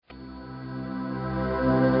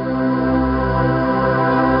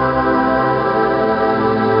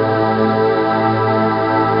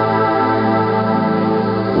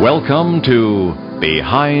Welcome to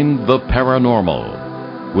Behind the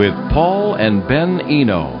Paranormal with Paul and Ben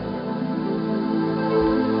Eno.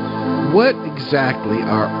 What exactly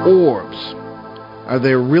are orbs? Are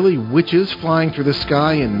there really witches flying through the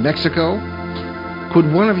sky in Mexico?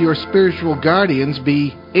 Could one of your spiritual guardians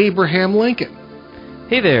be Abraham Lincoln?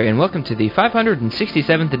 Hey there, and welcome to the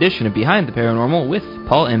 567th edition of Behind the Paranormal with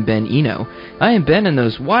Paul and Ben Eno. I am Ben, and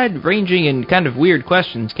those wide-ranging and kind of weird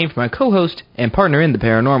questions came from my co-host and partner in the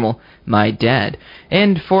paranormal, my dad.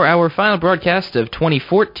 And for our final broadcast of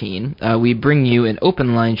 2014, we bring you an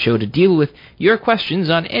open-line show to deal with your questions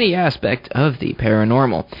on any aspect of the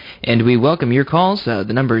paranormal. And we welcome your calls. The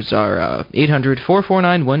numbers are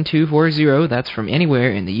 800-449-1240, that's from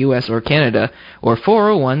anywhere in the U.S. or Canada, or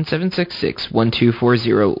 401-766-1240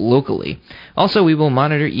 locally. Also, we will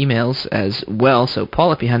monitor emails as well, so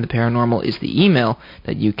Paul at Behind the Paranormal is the email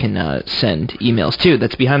that you can send emails to.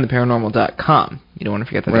 That's behindtheparanormal.com. You don't want to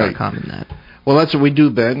forget the .com in that. Well, that's what we do,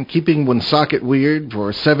 Ben, keeping Woonsocket weird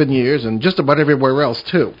for 7 years and just about everywhere else,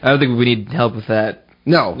 too. I don't think we need help with that.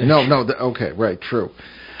 No. Okay, right, true.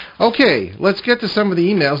 Okay, let's get to some of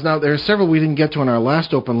the emails. Now, there are several we didn't get to on our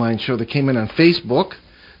last open line show that came in on Facebook.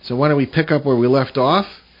 So why don't we pick up where we left off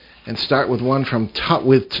and start with one from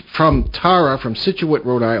Tara from Scituate,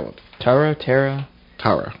 Rhode Island. Tara?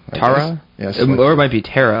 Yes. Or it might be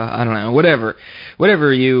Tara. I don't know. Whatever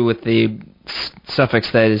you with the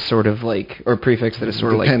suffix that is sort of like, or prefix that is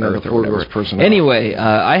sort of like Earth or whatever. Anyway,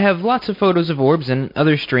 I have lots of photos of orbs and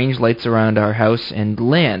other strange lights around our house and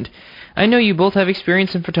land. I know you both have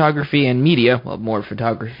experience in photography and media. Well, more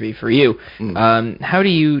photography for you. How do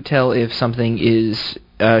you tell if something in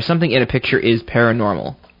a picture is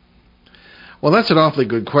paranormal? Well, that's an awfully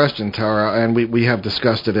good question, Tara, and we have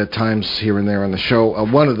discussed it at times here and there on the show.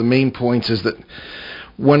 One of the main points is that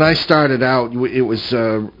when I started out, it was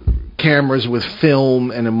cameras with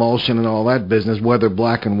film and emulsion and all that business, whether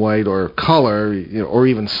black and white or color, or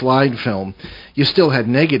even slide film. You still had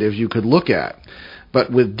negatives you could look at. But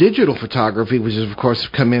with digital photography, which has, of course,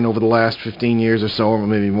 come in over the last 15 years or so, or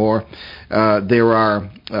maybe more, there are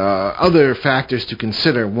other factors to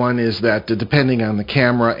consider. One is that depending on the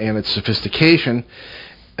camera and its sophistication,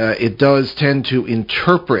 it does tend to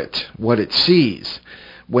interpret what it sees.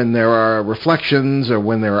 When there are reflections or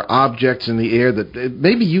when there are objects in the air that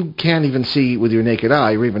maybe you can't even see with your naked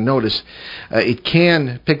eye or even notice, it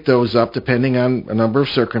can pick those up depending on a number of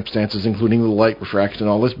circumstances, including the light, refraction, and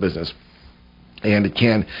all this business. And it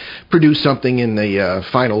can produce something in the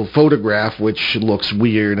final photograph which looks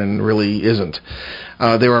weird and really isn't.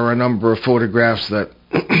 There are a number of photographs that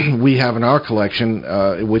we have in our collection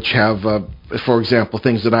which have, for example,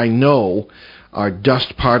 things that I know are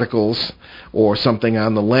dust particles or something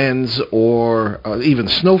on the lens or even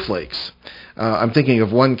snowflakes. I'm thinking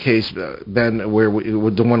of one case, Ben, the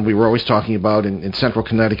one we were always talking about in central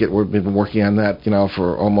Connecticut. We've been working on that,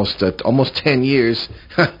 for almost 10 years.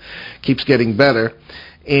 Keeps getting better.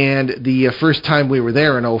 And the first time we were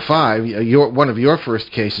there in 2005, one of your first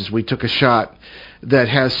cases, we took a shot that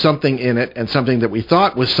has something in it and something that we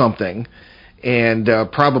thought was something, and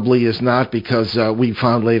probably is not, because we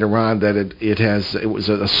found later on that it was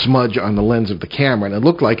a smudge on the lens of the camera, and it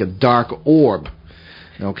looked like a dark orb.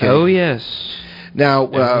 Okay. Oh, yes. Now,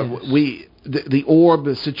 the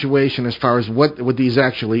orb situation, as far as what these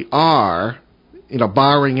actually are,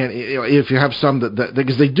 barring if you have some that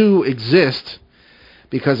because they do exist,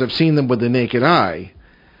 because I've seen them with the naked eye,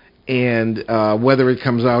 and whether it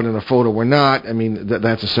comes out in a photo or not, I mean,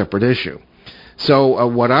 that's a separate issue. So,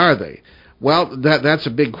 what are they? Well, that's a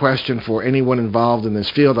big question for anyone involved in this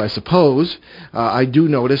field, I suppose. I do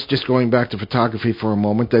notice, just going back to photography for a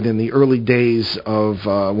moment, that in the early days of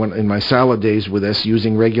in my salad days with this,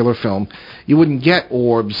 using regular film, you wouldn't get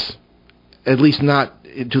orbs, at least not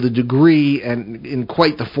to the degree and in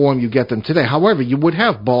quite the form you get them today. However, you would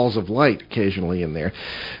have balls of light occasionally in there.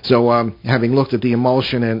 So having looked at the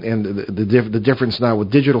emulsion and the difference now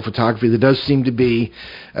with digital photography, there does seem to be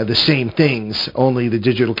the same things, only the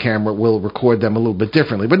digital camera will record them a little bit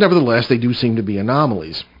differently. But nevertheless, they do seem to be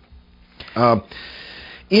anomalies. In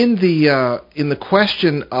the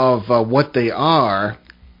question of what they are,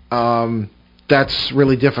 that's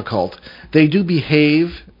really difficult. They do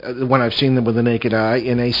behave, when I've seen them with the naked eye,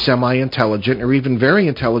 in a semi-intelligent or even very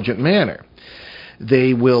intelligent manner.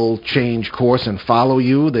 They will change course and follow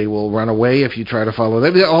you. They will run away if you try to follow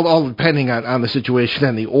them, all depending on the situation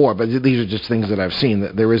and the orb. But these are just things that I've seen.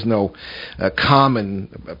 That there is no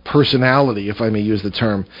common personality, if I may use the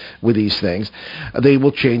term, with these things. They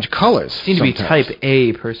will change colors. Seem to be type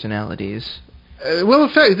A personalities. Well,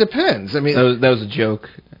 it depends. I mean, that was a joke.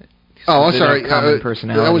 Oh, They're sorry. Common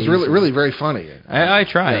personalities. That was really very funny. I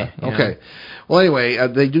try. Yeah. Okay. Well, anyway,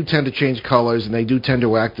 they do tend to change colors, and they do tend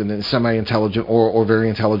to act in a semi-intelligent or very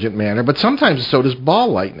intelligent manner. But sometimes so does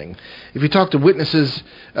ball lightning. If you talk to witnesses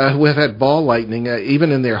who have had ball lightning,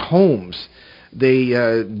 even in their homes, they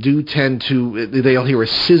do tend to, they'll hear a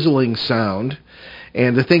sizzling sound,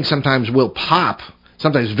 and the thing sometimes will pop,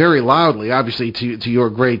 sometimes very loudly, obviously to your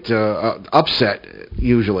great upset,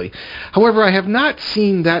 usually. However, I have not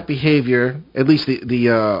seen that behavior, at least the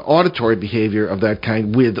auditory behavior of that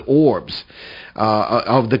kind with orbs.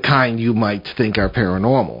 Of the kind you might think are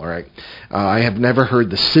paranormal, all right? I have never heard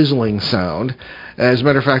the sizzling sound. As a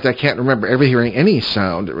matter of fact, I can't remember ever hearing any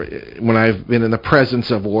sound when I've been in the presence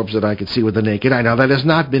of orbs that I could see with the naked eye. Now, that has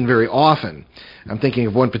not been very often. I'm thinking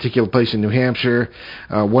of one particular place in New Hampshire,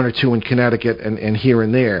 one or two in Connecticut, and here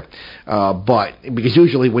and there. But because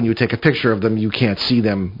usually when you take a picture of them, you can't see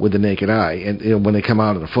them with the naked eye, and when they come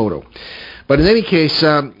out of the photo. But in any case,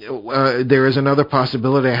 there is another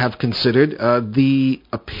possibility I have considered, the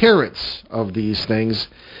appearance of these things,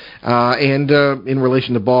 and in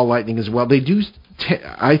relation to ball lightning as well. They do,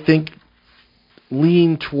 I think,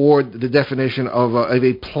 lean toward the definition of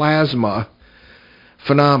a plasma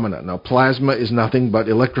phenomena. Now, plasma is nothing but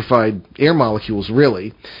electrified air molecules,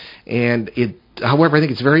 really, and however, I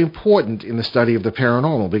think it's very important in the study of the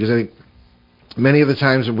paranormal, because I think many of the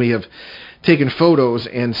times when we have taken photos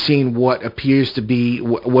and seen what appears to be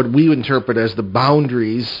what we would interpret as the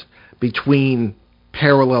boundaries between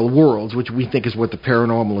parallel worlds, which we think is what the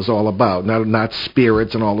paranormal is all about, not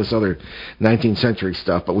spirits and all this other 19th century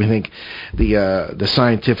stuff, but we think the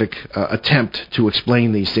scientific attempt to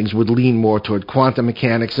explain these things would lean more toward quantum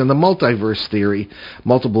mechanics and the multiverse theory,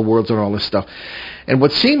 multiple worlds and all this stuff. And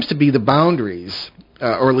what seems to be the boundaries,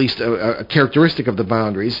 or at least a characteristic of the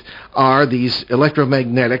boundaries, are these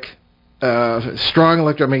electromagnetic strong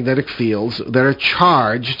electromagnetic fields that are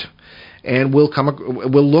charged and will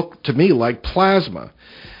look to me like plasma.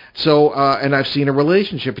 So, and I've seen a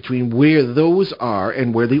relationship between where those are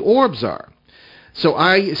and where the orbs are. So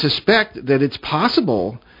I suspect that it's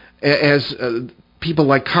possible, as people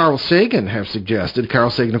like Carl Sagan have suggested.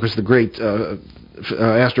 Carl Sagan, of course, the great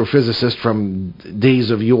astrophysicist from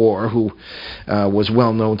days of yore, who was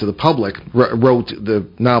well known to the public, wrote the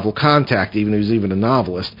novel Contact. He was even a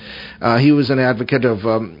novelist. He was an advocate of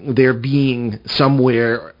there being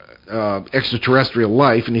somewhere extraterrestrial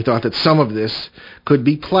life, and he thought that some of this could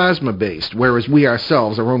be plasma-based, whereas we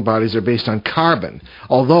ourselves, our own bodies, are based on carbon.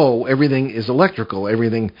 Although everything is electrical,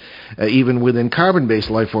 everything, even within carbon-based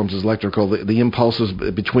life forms, is electrical. The impulses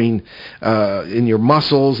between in your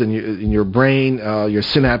muscles, in your brain, your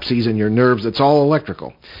synapses, and your nerves, it's all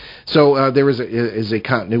electrical. So there is a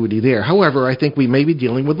continuity there. However, I think we may be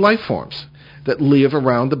dealing with life forms that live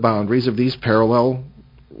around the boundaries of these parallel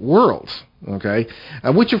worlds. Okay,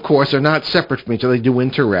 which of course are not separate from each other. They do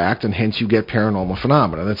interact, and hence you get paranormal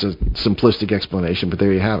phenomena. That's a simplistic explanation, but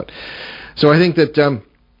there you have it. So I think that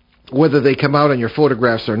whether they come out on your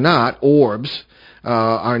photographs or not, orbs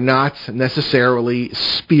are not necessarily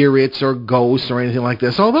spirits or ghosts or anything like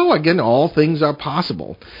this. Although, again, all things are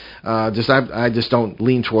possible. I just don't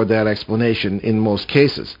lean toward that explanation in most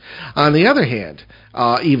cases. On the other hand,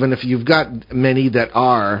 even if you've got many that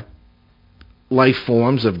are life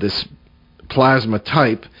forms of this plasma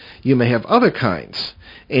type, you may have other kinds.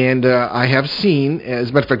 And I have seen, as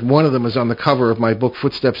a matter of fact, one of them is on the cover of my book,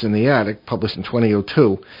 Footsteps in the Attic, published in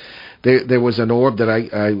 2002. There was an orb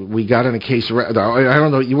that we got in a case. I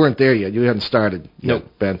don't know, you weren't there yet. You hadn't started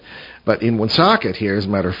yet, Ben. But in Woonsocket here, as a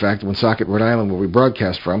matter of fact, Woonsocket, Rhode Island, where we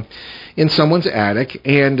broadcast from, in someone's attic,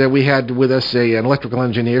 and we had with us an electrical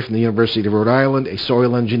engineer from the University of Rhode Island, a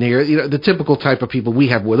soil engineer, the typical type of people we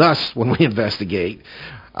have with us when we investigate.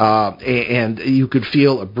 And you could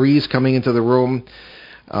feel a breeze coming into the room.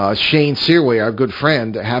 Shane Searway, our good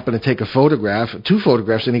friend, happened to take two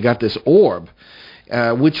photographs, and he got this orb,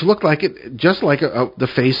 which looked like just like the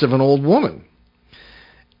face of an old woman.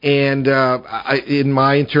 And in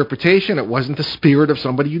my interpretation, it wasn't the spirit of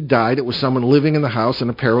somebody who died. It was someone living in the house in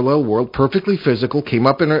a parallel world, perfectly physical, came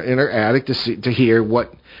up in her attic to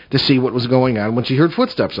see what was going on when she heard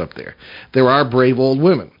footsteps up there. There are brave old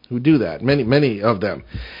women who do that, many of them.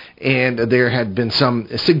 And there had been some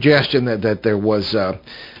suggestion that there was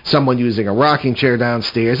someone using a rocking chair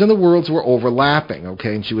downstairs, and the worlds were overlapping,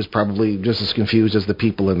 okay? And she was probably just as confused as the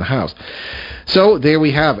people in the house. So there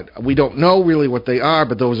we have it. We don't know really what they are,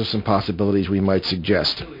 but those are some possibilities we might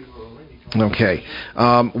suggest. Okay.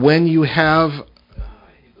 When you have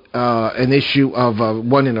an issue of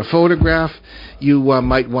one in a photograph, you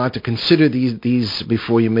might want to consider these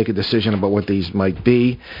before you make a decision about what these might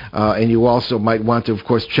be. And you also might want to, of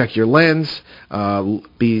course, check your lens,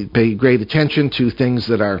 pay great attention to things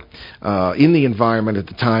that are in the environment at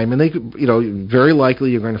the time. And they could, very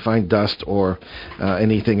likely you're going to find dust or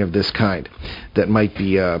anything of this kind that might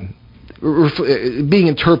be being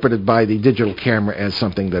interpreted by the digital camera as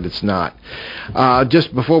something that it's not.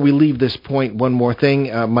 Just before we leave this point, one more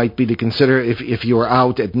thing might be to consider if you are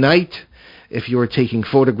out at night, if you are taking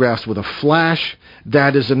photographs with a flash,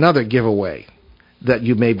 that is another giveaway that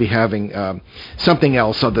you may be having something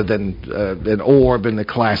else other than an orb in the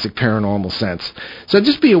classic paranormal sense. So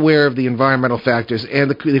just be aware of the environmental factors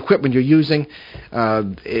and the equipment you're using.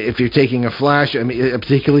 If you're taking a flash,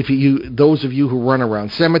 particularly if those of you who run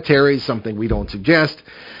around cemeteries, something we don't suggest,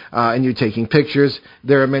 and you're taking pictures,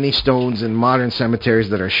 there are many stones in modern cemeteries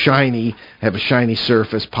that are shiny, have a shiny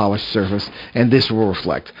surface, polished surface, and this will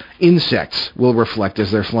reflect. Insects will reflect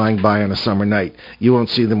as they're flying by on a summer night. You won't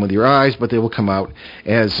see them with your eyes, but they will come out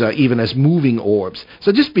as even as moving orbs.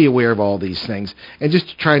 So just be aware of all these things, and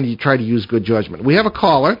just try to use good judgment. We have a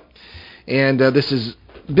caller, and this is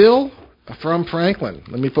Bill from Franklin.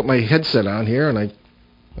 Let me put my headset on here, and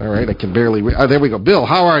I can barely. There we go. Bill,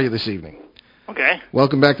 how are you this evening? Okay.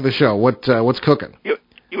 Welcome back to the show. What's cooking? You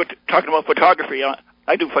were talking about photography.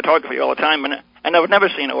 I do photography all the time, and I've never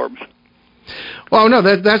seen orbs. Well, no,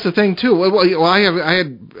 that's the thing too. Well, I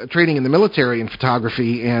had training in the military in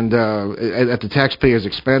photography, and at the taxpayer's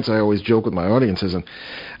expense. I always joke with my audiences,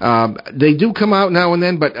 and they do come out now and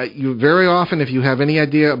then. But you very often, if you have any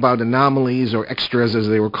idea about anomalies or extras, as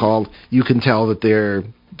they were called, you can tell that they're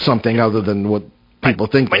something other than what people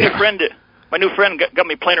think they are. My new friend got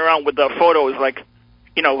me playing around with the photos, like,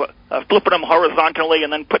 flipping them horizontally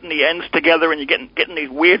and then putting the ends together, and you're getting these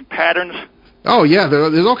weird patterns. Oh yeah,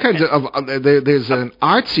 there's all kinds of there's an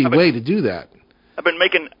artsy way to do that. I've been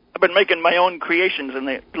making my own creations, and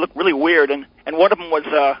they look really weird. And one of them was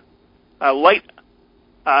a light,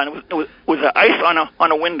 and it was ice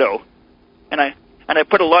on a window, and I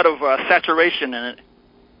put a lot of saturation in it,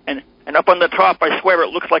 and up on the top, I swear it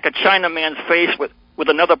looks like a Chinaman's face with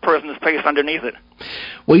another person's face underneath it.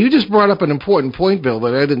 Well, you just brought up an important point, Bill,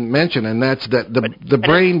 that I didn't mention, and that's that the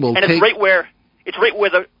brain will take... And it's right where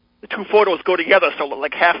the two photos go together, so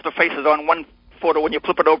like half the face is on one photo when you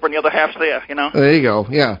flip it over and the other half's there, There you go,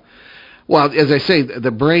 yeah. Well, as I say, the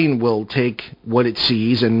brain will take what it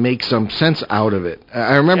sees and make some sense out of it.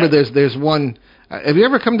 I remember there's one... have you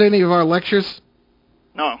ever come to any of our lectures?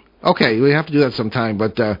 No. Okay, we have to do that sometime,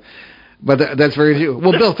 but that's very true.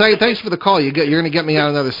 Well, Bill, thanks for the call. You're going to get me on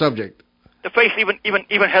another subject. The face even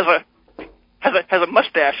has a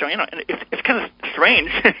mustache, and it's kind of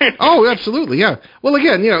strange. Oh, absolutely, yeah. Well,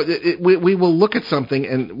 again, we will look at something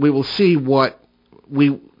and we will see what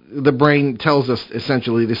the brain tells us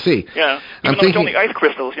essentially to see. Yeah, even though it's only ice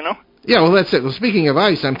crystals, Yeah, well, that's it. Well, speaking of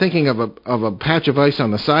ice, I'm thinking of a patch of ice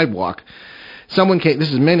on the sidewalk. Someone came.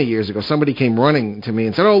 This is many years ago. Somebody came running to me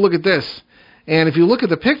and said, "Oh, look at this." And if you look at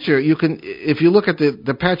the picture, if you look at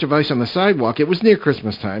the patch of ice on the sidewalk, it was near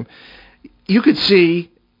Christmas time. You could see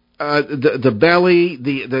the belly,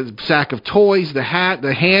 the sack of toys, the hat,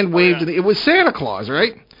 the hand waved. It was Santa Claus,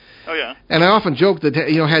 right? Oh yeah. And I often joke that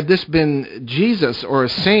had this been Jesus or a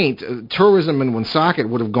saint, tourism in Woonsocket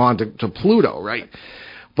would have gone to Pluto, right?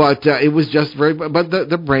 But it was just But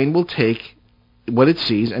the brain will take what it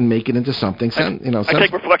sees and make it into something. I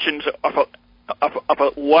take reflections of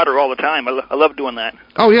water all the time. I love doing that.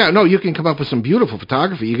 Oh, yeah. No, you can come up with some beautiful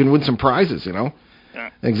photography. You can win some prizes, Yeah.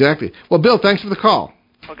 Exactly. Well, Bill, thanks for the call.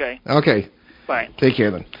 Okay. Bye. Take care,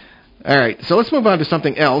 then. All right. So let's move on to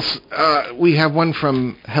something else. We have one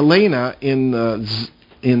from Helena in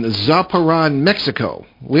Zaporan, Mexico.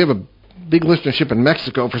 We have a big listenership in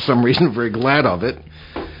Mexico for some reason. Very glad of it.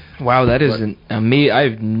 Wow, that is me.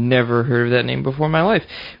 I've never heard of that name before in my life.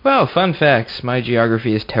 Well, fun facts. My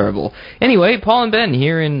geography is terrible. Anyway, Paul and Ben,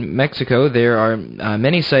 here in Mexico, there are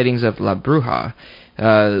many sightings of La Bruja.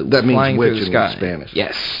 That means witch in sky. Spanish.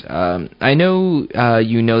 Yes. I know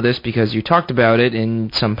you know this because you talked about it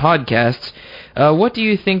in some podcasts. What do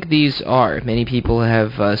you think these are? Many people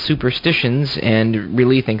have superstitions and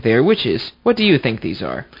really think they are witches. What do you think these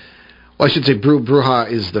are? Well, I should say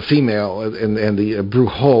Bruja is the female, and the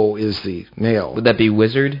Brujo is the male. Would that be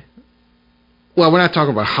wizard? Well, we're not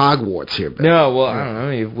talking about Hogwarts here, Ben. No, well, I don't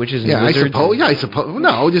know. Witches and wizards? I suppose.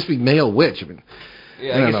 No, it would just be male witch. I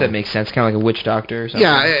guess that makes sense. Kind of like a witch doctor or something.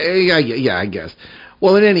 Yeah, I guess.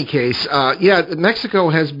 Well, in any case, Mexico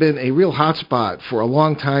has been a real hotspot for a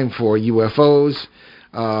long time for UFOs.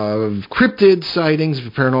 cryptid sightings,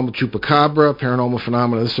 paranormal chupacabra, paranormal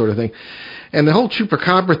phenomena, this sort of thing. And the whole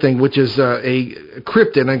chupacabra thing, which is a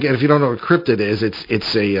cryptid, and again, if you don't know what a cryptid is,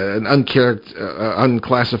 it's an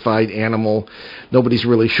unclassified animal. Nobody's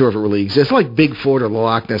really sure if it really exists, like Bigfoot or the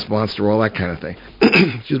Loch Ness Monster, all that kind of thing.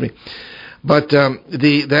 Excuse me. But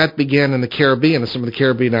that began in the Caribbean, some of the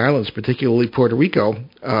Caribbean islands, particularly Puerto Rico.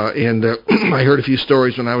 And I heard a few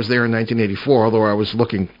stories when I was there in 1984, although I was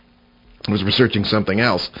researching something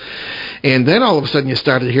else. And then all of a sudden you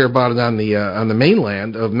started to hear about it on the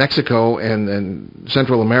mainland of Mexico and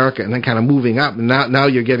Central America, and then kind of moving up. And now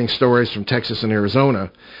you're getting stories from Texas and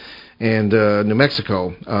Arizona and New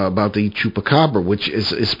Mexico about the chupacabra, which is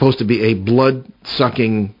supposed to be a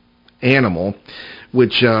blood-sucking animal,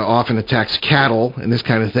 which often attacks cattle and this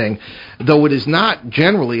kind of thing, though it is not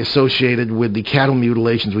generally associated with the cattle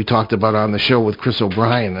mutilations we talked about on the show with Chris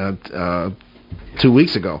O'Brien 2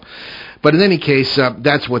 weeks ago. But in any case,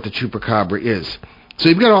 that's what the chupacabra is. So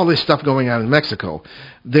you've got all this stuff going on in Mexico.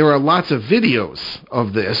 There are lots of videos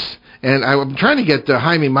of this, and I'm trying to get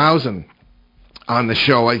Jaime Maussan on the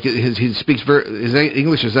show. He speaks his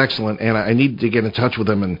English is excellent, and I need to get in touch with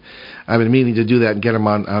him, and I've been meaning to do that and get him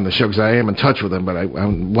on the show because I am in touch with him, but I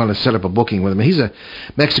want to set up a booking with him. He's a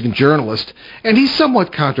Mexican journalist, and he's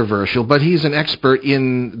somewhat controversial, but he's an expert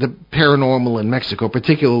in the paranormal in Mexico,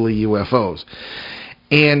 particularly UFOs.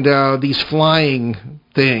 And these flying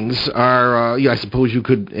things are, I suppose you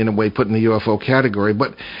could, in a way, put in the UFO category.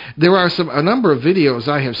 But there are a number of videos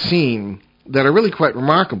I have seen that are really quite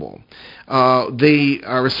remarkable. They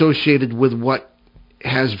are associated with what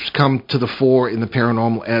has come to the fore in the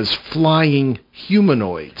paranormal as flying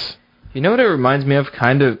humanoids. You know what it reminds me of?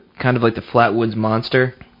 Kind of like the Flatwoods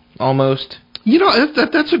Monster, almost. You know,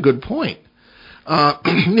 that's a good point.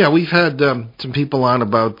 Yeah, we've had some people on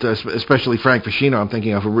about, especially Frank Fascino, I'm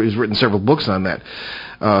thinking of, who's written several books on that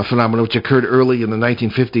phenomenon, which occurred early in the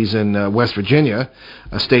 1950s in West Virginia,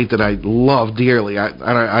 a state that I love dearly.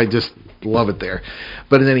 I just love it there.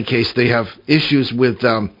 But in any case, they have issues with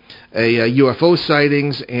UFO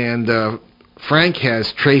sightings, and Frank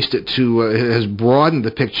has traced it to, has broadened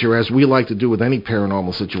the picture, as we like to do with any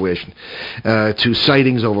paranormal situation, to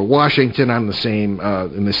sightings over Washington in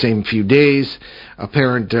the same few days.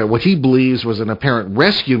 What he believes was an apparent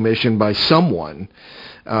rescue mission by someone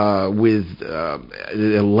with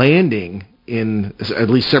a landing in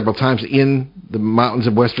at least several times in the mountains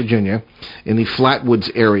of West Virginia, in the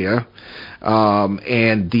Flatwoods area,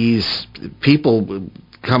 and these people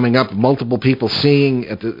coming up, multiple people seeing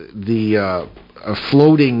at the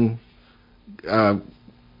floating,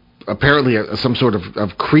 apparently some sort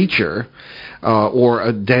of creature or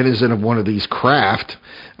a denizen of one of these craft,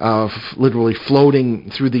 literally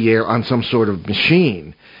floating through the air on some sort of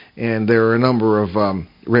machine. And there are a number of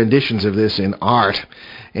renditions of this in art,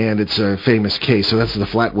 and it's a famous case. So that's the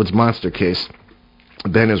Flatwoods Monster case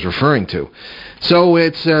Ben is referring to. So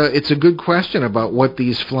it's a good question about what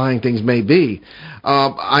these flying things may be.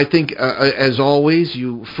 I think, as always,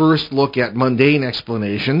 you first look at mundane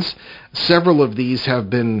explanations. Several of these have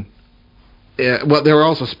been, they're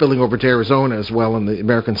also spilling over to Arizona as well in the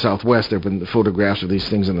American Southwest. There have been photographs of these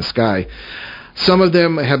things in the sky. Some of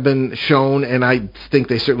them have been shown, and I think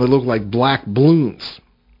they certainly look like black balloons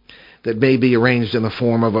that may be arranged in the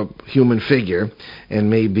form of a human figure and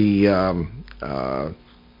may be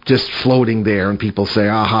just floating there, and people say,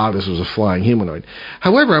 aha, this was a flying humanoid.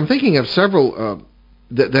 However, I'm thinking of several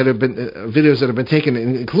that have been videos that have been taken,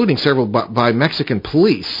 including several by Mexican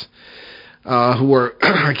police, who are,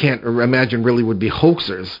 I can't imagine really would be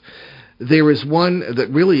hoaxers. There is one that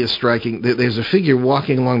really is striking. There's a figure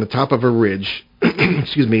walking along the top of a ridge.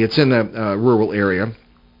 Excuse me, it's in a rural area,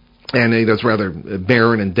 and it's rather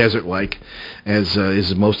barren and desert-like, as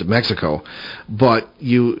is most of Mexico. But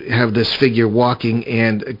you have this figure walking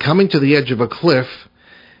and coming to the edge of a cliff,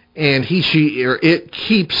 and it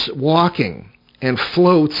keeps walking and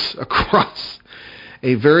floats across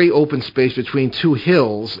a very open space between two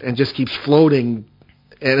hills and just keeps floating.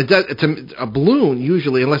 And it's a balloon,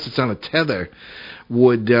 usually, unless it's on a tether,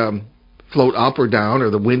 would float up or down, or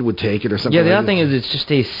the wind would take it or something. Yeah, the other thing is it's just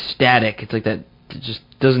stays static. It's like that. It just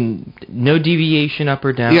doesn't, no deviation up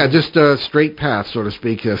or down. Yeah, just a straight path, so to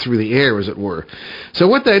speak, through the air, as it were. So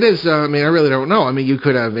what that is, I really don't know. You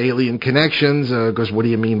could have alien connections, because what do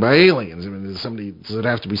you mean by aliens? Does it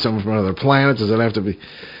have to be someone from another planet? Does it have to be,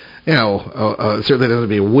 certainly doesn't have to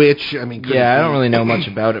be a witch? I don't really know much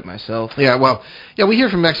about it myself. Yeah, we hear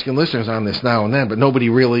from Mexican listeners on this now and then, but nobody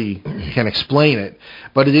really can explain it.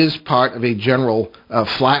 But it is part of a general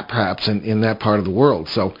flat, perhaps, in that part of the world.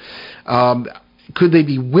 So, could they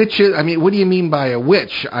be witches? I mean, what do you mean by a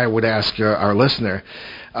witch? I would ask our listener.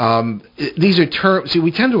 These are terms. See,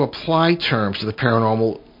 we tend to apply terms to the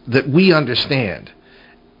paranormal that we understand.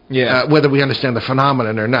 Yeah. Whether we understand the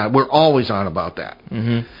phenomenon or not, we're always on about that.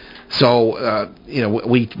 Mm-hmm. So,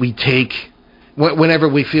 we take, whenever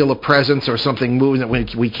we feel a presence or something moving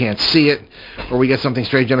that we can't see it, or we get something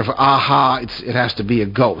strange, and it has to be a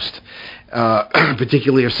ghost.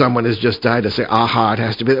 Particularly if someone has just died, to say, it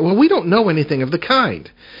has to be. Well, we don't know anything of the kind.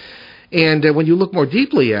 And when you look more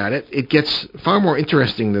deeply at it, it gets far more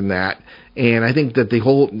interesting than that. And I think that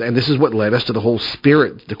and this is what led us to the whole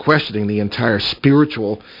the questioning the entire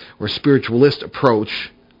spiritual or spiritualist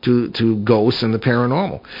approach to ghosts and the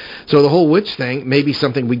paranormal. So the whole witch thing may be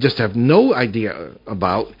something we just have no idea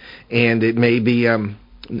about, and it may be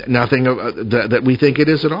nothing that we think it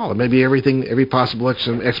is at all. It may be every possible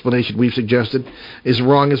explanation we've suggested is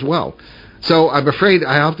wrong as well. So I'm afraid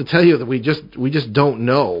I have to tell you that we just don't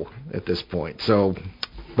know at this point. So,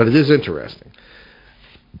 but it is interesting.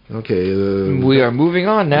 Okay. We are moving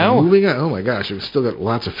on now. Moving on. Oh my gosh, we've still got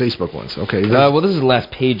lots of Facebook ones. Okay. Well, this is the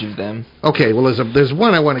last page of them. Okay. Well, there's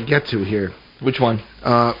one I want to get to here. Which one?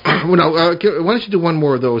 Why don't you do one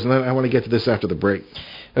more of those, and then I want to get to this after the break.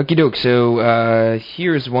 Okie doke. So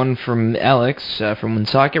here's one from Alex from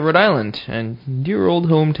Woonsocket, Rhode Island, and dear old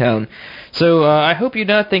hometown. So I hope you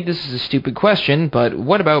not think this is a stupid question, but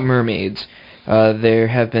what about mermaids? There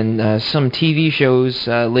have been some TV shows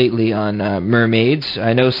lately on mermaids.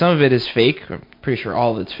 I know some of it is fake. I'm pretty sure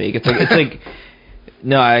all of it's fake. It's like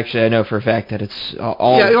no, actually I know for a fact that it's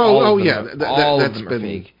all. Yeah. All of them are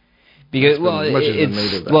fake. Because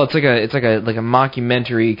it's like a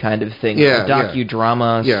mockumentary kind of thing, a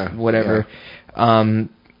docudrama, whatever. Yeah.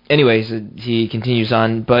 Anyways, he continues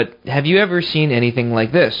on. But have you ever seen anything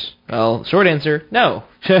like this? Well, short answer, no.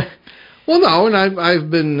 Well, no, and I've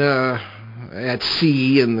been at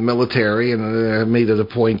sea in the military, and I made it a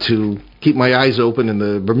point to keep my eyes open in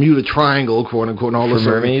the Bermuda Triangle, quote unquote, and all this.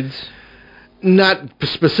 Mermaids. Not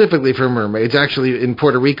specifically for mermaids. Actually, in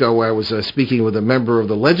Puerto Rico, I was speaking with a member of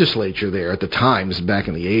the legislature there at the time, this is back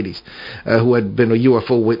in the 80s, who had been a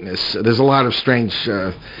UFO witness. There's a lot of strange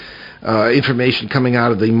information coming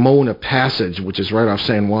out of the Mona Passage, which is right off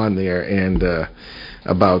San Juan there, and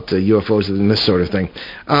about UFOs and this sort of thing.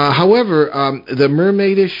 However, the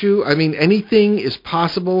mermaid issue, I mean, anything is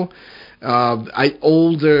possible.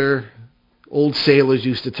 Old sailors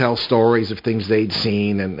used to tell stories of things they'd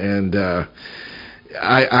seen, and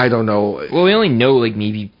I don't know. Well, we only know like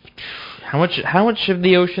maybe how much of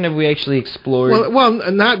the ocean have we actually explored?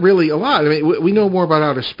 Well, not really a lot. I mean, we know more about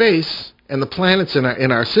outer space and the planets in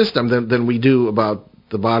our system than we do about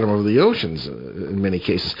the bottom of the oceans. In many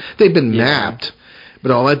cases, they've been mapped. But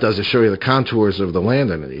all that does is show you the contours of the land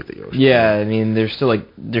underneath the ocean. Yeah, I mean, they're still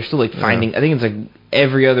finding. I think it's like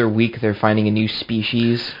every other week they're finding a new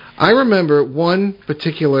species. I remember one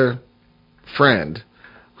particular friend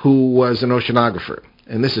who was an oceanographer,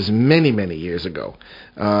 and this is many, many years ago.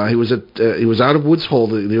 He was out of Woods Hole,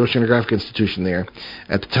 the Oceanographic Institution there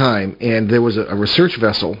at the time, and there was a research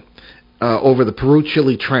vessel over the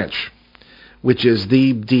Peru-Chile Trench, which is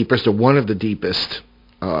the deepest or one of the deepest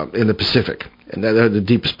in the Pacific, and they're the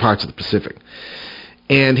deepest parts of the Pacific.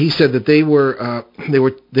 And he said that they were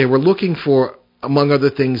looking for, among other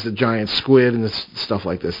things, the giant squid and stuff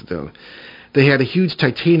like this. They had a huge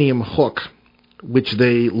titanium hook, which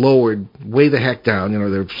they lowered way the heck down. You know,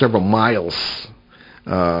 there are several miles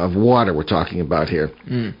of water we're talking about here.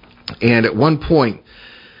 Mm. And at one point,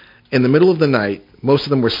 in the middle of the night, most of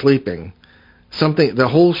them were sleeping. The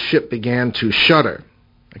whole ship began to shudder.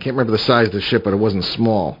 I can't remember the size of the ship, but it wasn't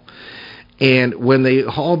small. And when they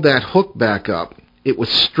hauled that hook back up, it was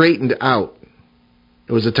straightened out.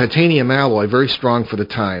 It was a titanium alloy, very strong for the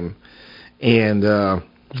time. And I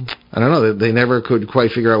don't know, they never could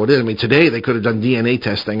quite figure out what it is. I mean, today they could have done DNA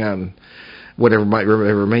testing on whatever might have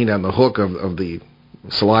remained on the hook of the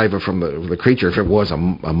saliva from the creature, if it was a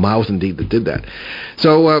mouse indeed that did that.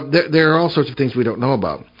 So there are all sorts of things we don't know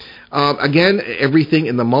about. Again, everything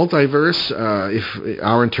in the multiverse, if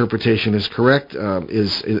our interpretation is correct,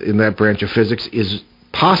 is in that branch of physics, is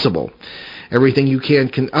possible. Everything you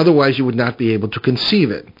can otherwise you would not be able to conceive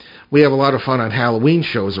it. We have a lot of fun on Halloween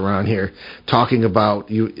shows around here, talking about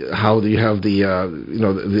how you have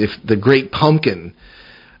the Great Pumpkin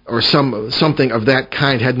or something of that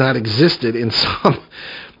kind had not existed in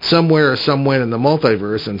somewhere or somewhere in the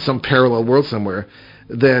multiverse, in some parallel world somewhere,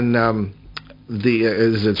 then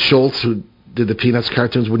is it Schultz who did the Peanuts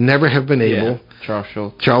cartoons would never have been able. Yeah,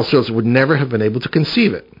 Charles Schultz would never have been able to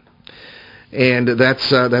conceive it, and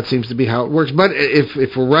that seems to be how it works. But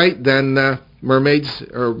if we're right, then mermaids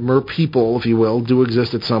or merpeople, if you will, do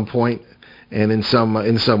exist at some point and in some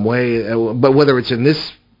way. But whether it's in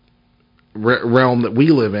this realm that we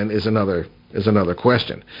live in is another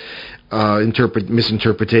question.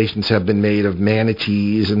 Misinterpretations have been made of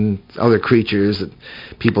manatees and other creatures that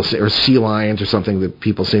people say, or sea lions or something that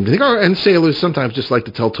people seem to think. And sailors sometimes just like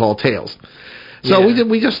to tell tall tales. So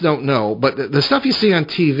we just don't know. But the stuff you see on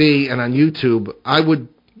TV and on YouTube, I would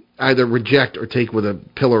either reject or take with a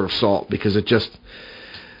pillar of salt, because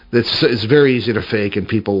it's very easy to fake, and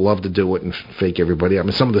people love to do it and fake everybody. I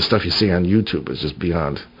mean, some of the stuff you see on YouTube is just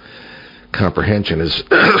beyond comprehension as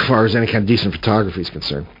far as any kind of decent photography is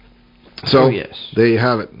concerned. So, there you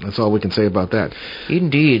have it. That's all we can say about that.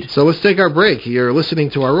 Indeed. So let's take our break. You're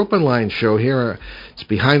listening to our open line show here. It's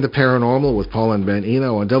Behind the Paranormal with Paul and Ben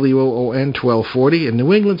Eno on WOON 1240 in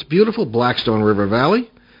New England's beautiful Blackstone River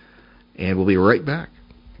Valley. And we'll be right back.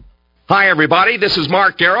 Hi, everybody. This is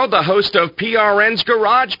Mark Garrow, the host of PRN's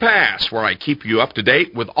Garage Pass, where I keep you up to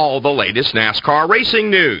date with all the latest NASCAR racing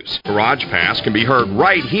news. Garage Pass can be heard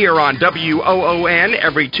right here on WOON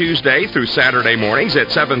every Tuesday through Saturday mornings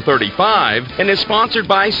at 7:35 and is sponsored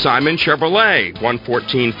by Simon Chevrolet,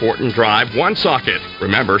 114 Fortin Drive, Woonsocket.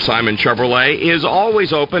 Remember, Simon Chevrolet is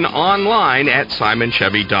always open online at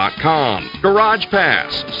simonchevy.com. Garage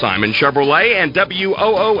Pass, Simon Chevrolet, and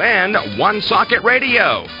WOON Woonsocket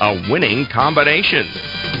Radio. A winning combination.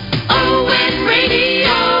 ON Radio,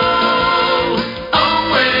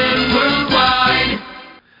 ON Worldwide.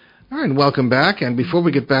 All right, and welcome back. And before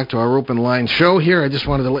we get back to our open line show here, I just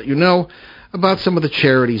wanted to let you know about some of the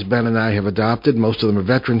charities Ben and I have adopted. Most of them are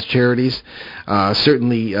veterans charities.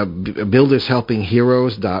 Certainly,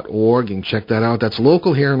 BuildersHelpingHeroes.org. You can check that out. That's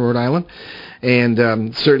local here in Rhode Island.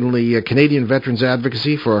 And certainly Canadian Veterans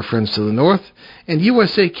Advocacy for our friends to the north, and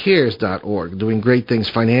USACares.org, doing great things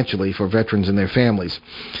financially for veterans and their families.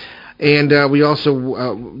 And we also,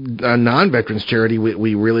 a non-veterans charity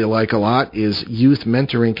we really like a lot is Youth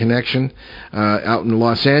Mentoring Connection out in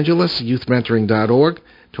Los Angeles, youthmentoring.org.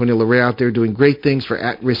 Tony LaRae out there doing great things for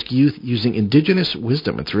at-risk youth using indigenous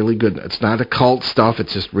wisdom. It's really good. It's not occult stuff.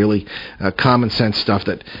 It's just really common sense stuff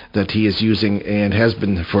that he is using and has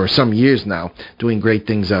been for some years now, doing great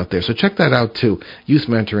things out there. So check that out too,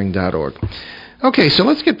 youthmentoring.org. Okay, so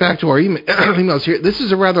let's get back to our emails here. This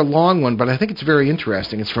is a rather long one, but I think it's very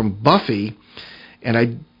interesting. It's from Buffy, and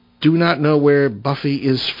I do not know where Buffy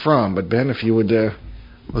is from. But Ben, if you would,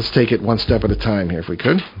 let's take it one step at a time here, if we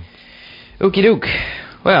could. Okie doke.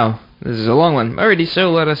 Well, this is a long one. Alrighty,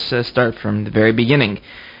 so let us start from the very beginning.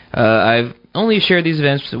 I've only shared these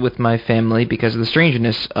events with my family because of the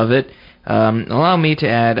strangeness of it. Allow me to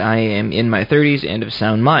add, I am in my 30s and of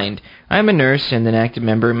sound mind. I am a nurse and an active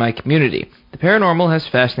member in my community. The paranormal has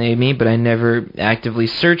fascinated me, but I never actively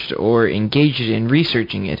searched or engaged in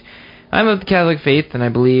researching it. I'm of the Catholic faith, and I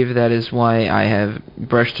believe that is why I have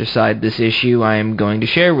brushed aside this issue I am going to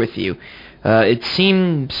share with you. It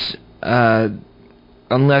seems,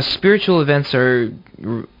 unless spiritual events are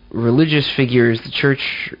religious figures, the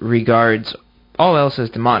church regards all else as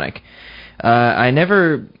demonic. I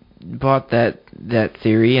never bought that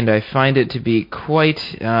theory, and I find it to be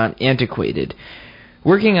quite antiquated.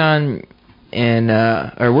 Working an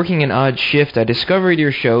odd shift, I discovered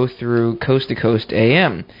your show through Coast to Coast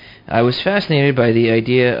AM. I was fascinated by the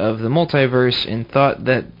idea of the multiverse and thought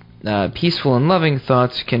that peaceful and loving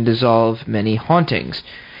thoughts can dissolve many hauntings.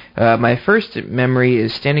 My first memory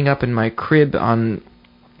is standing up in my crib and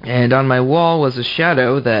on my wall was a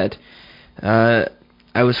shadow that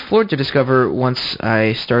I was floored to discover once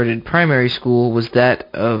I started primary school was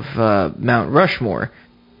that of Mount Rushmore.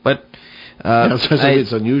 But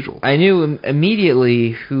it's unusual. I knew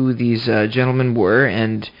immediately who these gentlemen were,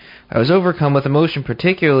 and I was overcome with emotion,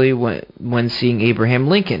 particularly when seeing Abraham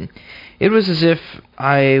Lincoln. It was as if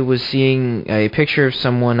I was seeing a picture of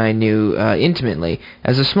someone I knew intimately.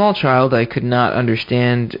 As a small child, I could not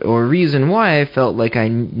understand or reason why I felt like I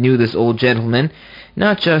knew this old gentleman,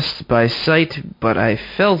 not just by sight, but I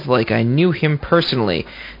felt like I knew him personally.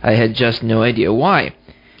 I had just no idea why.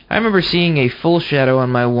 I remember seeing a full shadow on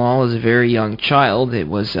my wall as a very young child. It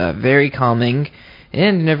was very calming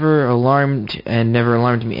and never alarmed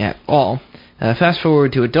me at all. Fast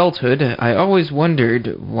forward to adulthood, I always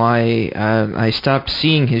wondered why I stopped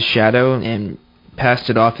seeing his shadow and passed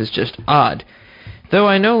it off as just odd. Though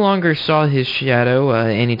I no longer saw his shadow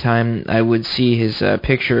anytime I would see his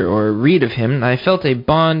picture or read of him, I felt a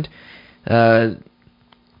bond,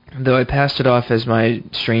 though I passed it off as my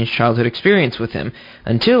strange childhood experience with him,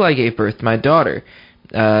 until I gave birth to my daughter.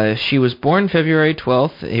 She was born February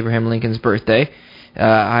 12th, Abraham Lincoln's birthday.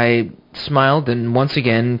 I smiled and once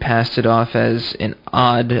again passed it off as an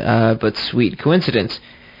odd but sweet coincidence.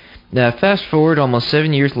 Fast forward almost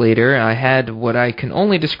 7 years later, I had what I can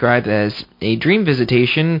only describe as a dream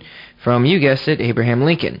visitation from, you guessed it, Abraham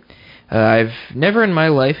Lincoln. I've never in my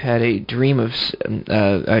life had a dream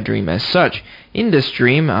as such. In this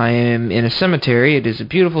dream, I am in a cemetery. It is a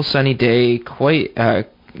beautiful sunny day, quite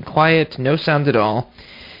quiet, no sound at all.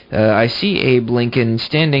 I see Abe Lincoln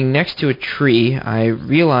standing next to a tree. I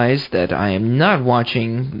realize that I am not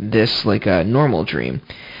watching this like a normal dream.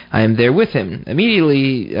 I am there with him. I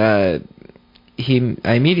immediately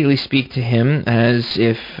speak to him as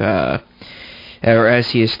if, or as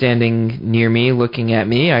he is standing near me, looking at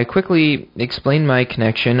me. I quickly explain my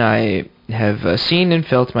connection. I have seen and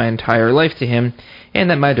felt my entire life to him, and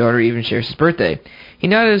that my daughter even shares his birthday. He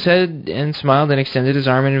nodded his head and smiled and extended his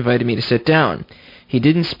arm and invited me to sit down. He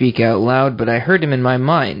didn't speak out loud, but I heard him in my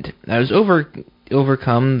mind. I was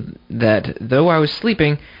overcome that though I was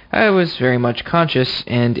sleeping, I was very much conscious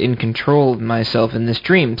and in control of myself in this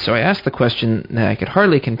dream. So I asked the question that I could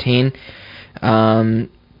hardly contain. Though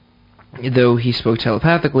he spoke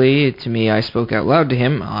telepathically to me, I spoke out loud to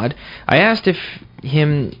him. Odd. I asked if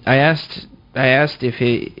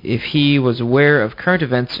he was aware of current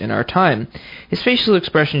events in our time. His facial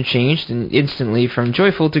expression changed, and instantly, from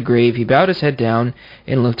joyful to grave, he bowed his head down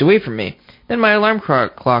and looked away from me. Then my alarm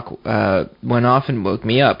clock went off and woke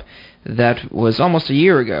me up. That was almost a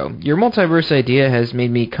year ago. Your multiverse idea has made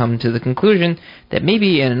me come to the conclusion that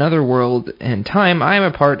maybe in another world and time I am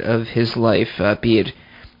a part of his life, be it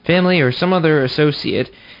family or some other associate,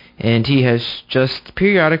 and he has just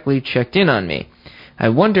periodically checked in on me. I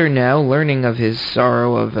wonder now, learning of his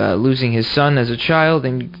sorrow of losing his son as a child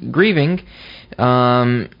and grieving,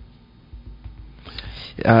 blah,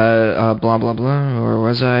 blah, blah, or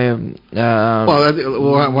was I?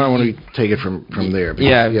 Well, I want to take it from there.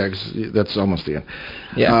 Yeah, 'cause that's almost the end.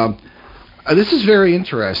 Yeah. This is very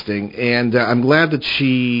interesting, and I'm glad that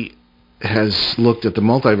she has looked at the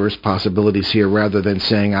multiverse possibilities here rather than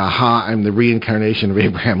saying, aha, I'm the reincarnation of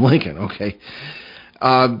Abraham Lincoln, okay?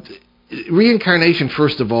 Reincarnation,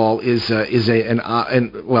 first of all, is for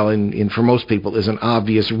most people, is an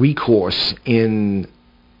obvious recourse in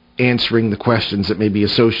answering the questions that may be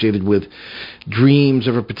associated with dreams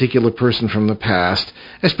of a particular person from the past,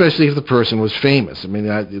 especially if the person was famous. I mean,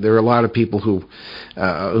 there are a lot of people whom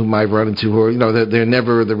I've run into who are, they're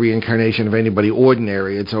never the reincarnation of anybody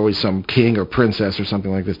ordinary. It's always some king or princess or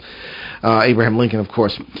something like this. Abraham Lincoln, of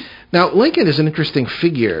course. Now, Lincoln is an interesting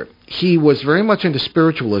figure. He was very much into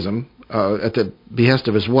spiritualism at the behest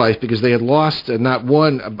of his wife, because they had lost not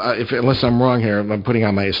one, unless I'm wrong here, I'm putting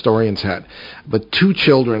on my historian's hat, but 2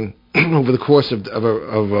 children over the course of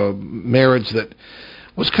a marriage that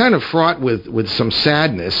was kind of fraught with some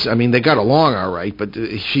sadness. I mean, they got along all right, but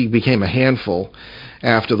she became a handful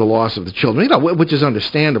after the loss of the children, which is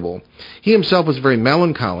understandable. He himself was a very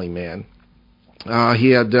melancholy man. He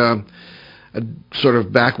had a sort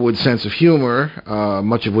of backwoods sense of humor,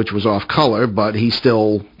 much of which was off color, but he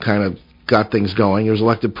still kind of got things going. He was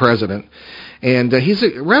elected president. And he's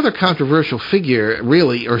a rather controversial figure,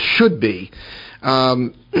 really, or should be.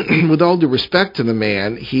 With all due respect to the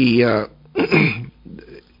man, he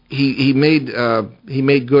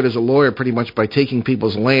made good as a lawyer pretty much by taking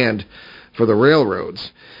people's land for the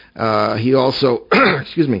railroads. He also,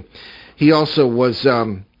 he also was,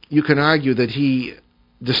 you can argue that he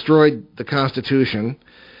destroyed the Constitution,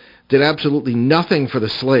 did absolutely nothing for the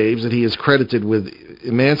slaves that he is credited with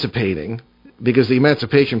emancipating, because the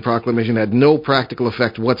Emancipation Proclamation had no practical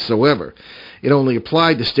effect whatsoever. It only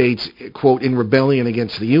applied to states, quote, in rebellion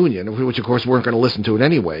against the Union, which of course weren't going to listen to it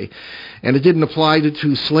anyway. And it didn't apply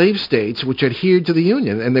to slave states which adhered to the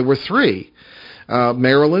Union, and there were 3.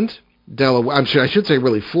 Maryland, Delaware, I should say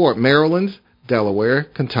really 4, Maryland, Delaware,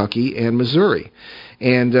 Kentucky, and Missouri.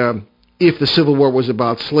 And if the Civil War was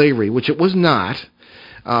about slavery, which it was not,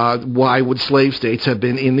 why would slave states have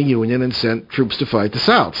been in the Union and sent troops to fight the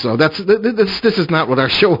South? So this is not what our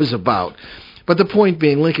show is about. But the point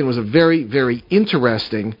being, Lincoln was a very, very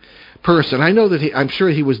interesting person. I know that I'm sure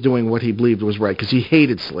he was doing what he believed was right, because he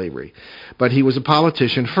hated slavery. But he was a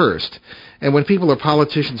politician first. And when people are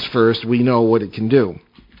politicians first, we know what it can do.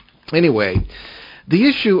 Anyway, the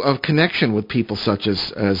issue of connection with people such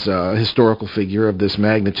as a historical figure of this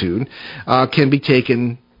magnitude can be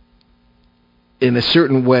taken in a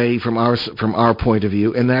certain way from our point of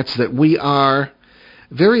view, and that's that we are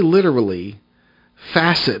very literally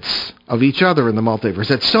facets of each other in the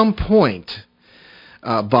multiverse. At some point,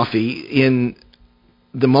 Buffy, in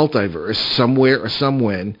the multiverse, somewhere or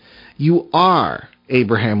somewhen, you are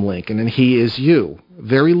Abraham Lincoln, and he is you,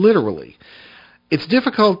 very literally. it's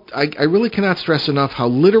difficult. I really cannot stress enough how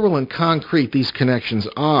literal and concrete these connections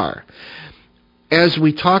are. As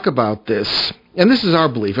we talk about this, and this is our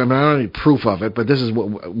belief, I mean, I don't have any proof of it, but this is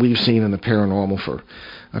what we've seen in the paranormal for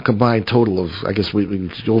a combined total of, I guess, we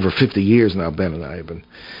over 50 years now, Ben and I have been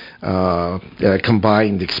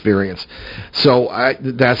combined experience. So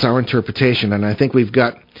that's our interpretation, and I think we've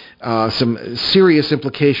got some serious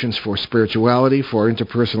implications for spirituality, for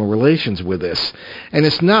interpersonal relations with this. And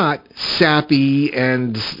it's not sappy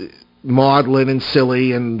and maudlin and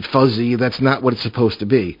silly and fuzzy. That's not what it's supposed to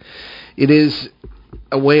be. It is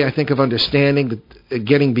a way, I think, of understanding,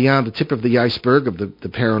 getting beyond the tip of the iceberg of the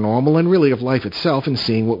paranormal and really of life itself, and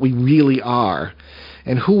seeing what we really are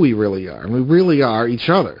and who we really are. And we really are each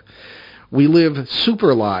other. We live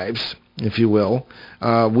super lives, if you will.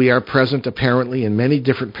 We are present, apparently, in many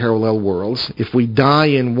different parallel worlds. If we die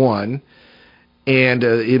in one, and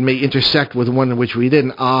it may intersect with one in which we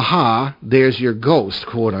didn't, there's your ghost,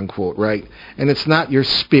 quote unquote, right? And it's not your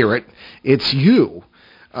spirit, it's you.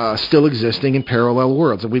 Still existing in parallel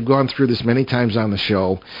worlds. And we've gone through this many times on the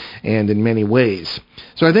show and in many ways.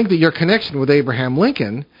 So I think that your connection with Abraham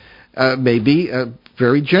Lincoln may be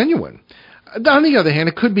very genuine. On the other hand,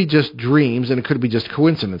 it could be just dreams and it could be just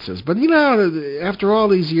coincidences. But, after all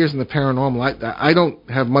these years in the paranormal, I don't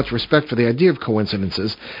have much respect for the idea of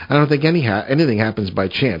coincidences. I don't think anything happens by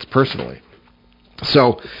chance, personally.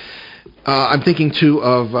 So I'm thinking, too,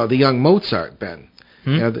 of the young Mozart, Ben.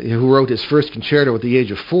 Who wrote his first concerto at the age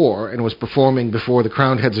of 4 and was performing before the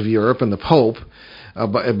crowned heads of Europe and the Pope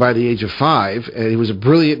by the age of 5. And he was a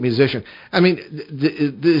brilliant musician. I mean,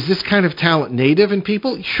 is this kind of talent native in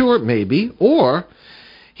people? Sure, maybe. Or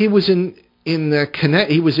he was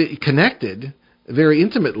connected very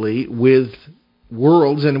intimately with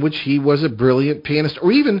worlds in which he was a brilliant pianist,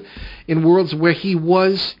 or even in worlds where he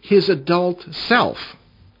was his adult self.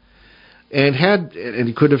 And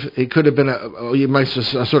it could have been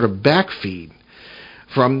a sort of backfeed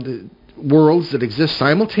from the worlds that exist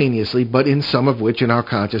simultaneously, but in some of which, in our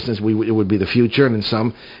consciousness, it would be the future, and in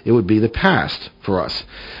some it would be the past for us.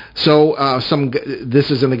 So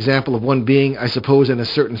this is an example of one being, I suppose, in a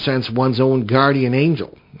certain sense, one's own guardian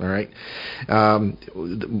angel. All right,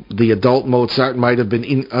 the adult Mozart might have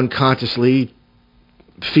been unconsciously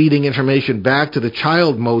feeding information back to the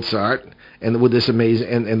child Mozart. And with this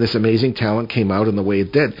amazing talent came out in the way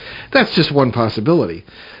it did. That's just one possibility.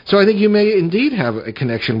 So I think you may indeed have a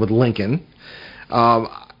connection with Lincoln, but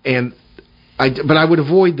I would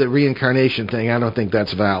avoid the reincarnation thing. I don't think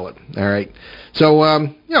that's valid. All right. So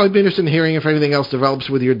I'd be interested in hearing if anything else develops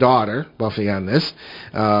with your daughter, Buffy, on this.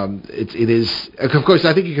 It is, of course.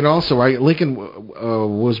 I think you can also. Lincoln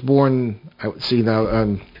was born. See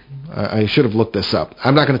now. I should have looked this up.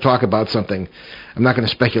 I'm not going to talk about something. I'm not going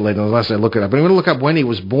to speculate unless I look it up. But I'm going to look up when he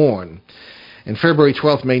was born. And February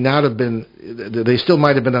 12th may not have been, they still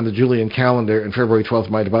might have been on the Julian calendar, and February 12th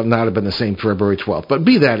might not have been the same February 12th. But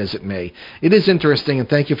be that as it may, it is interesting, and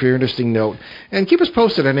thank you for your interesting note. And keep us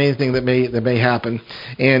posted on anything that may happen.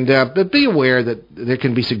 And but be aware that there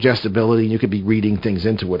can be suggestibility, and you could be reading things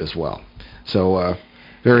into it as well. So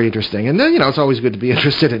very interesting. And then, it's always good to be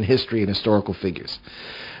interested in history and historical figures.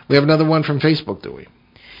 We have another one from Facebook, do we?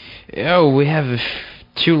 Oh, we have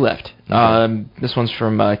 2 left. This one's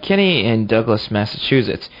from Kenny in Douglas,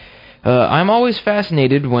 Massachusetts. I'm always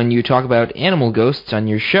fascinated when you talk about animal ghosts on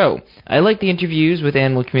your show. I like the interviews with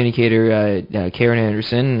animal communicator Karen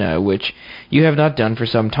Anderson, which you have not done for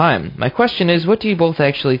some time. My question is, what do you both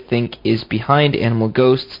actually think is behind animal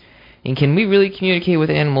ghosts, and can we really communicate with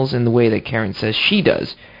animals in the way that Karen says she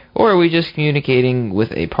does, or are we just communicating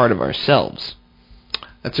with a part of ourselves?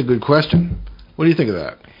 That's a good question. What do you think of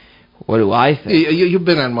that? What do I think? You've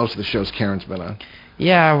been on most of the shows Karen's been on.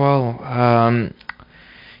 Yeah, well,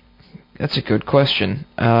 that's a good question,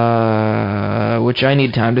 which I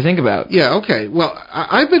need time to think about. Yeah, okay. Well,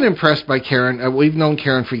 I've been impressed by Karen. We've known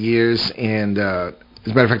Karen for years, and as a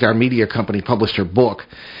matter of fact, our media company published her book,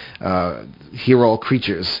 Hear All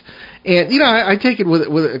Creatures. And, I take it with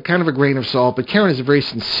a kind of a grain of salt, but Karen is a very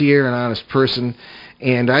sincere and honest person.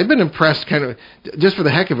 And I've been impressed, kind of, just for the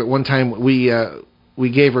heck of it. One time we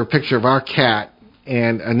gave her a picture of our cat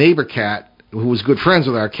and a neighbor cat who was good friends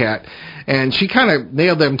with our cat, and she kind of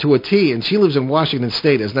nailed them to a T. And she lives in Washington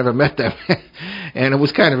State, has never met them, and it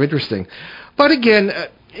was kind of interesting. But again,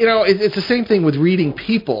 it's the same thing with reading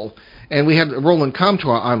people. And we had Roland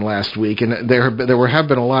Comtois on last week, and there have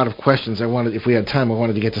been a lot of questions. If we had time, I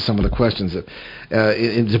wanted to get to some of the questions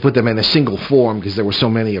to put them in a single form, because there were so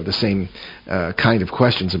many of the same kind of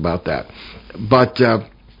questions about that. But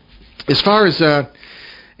as far as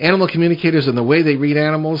animal communicators and the way they read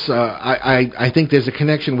animals. I think there's a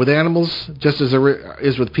connection with animals, just as there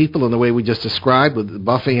is with people, in the way we just described with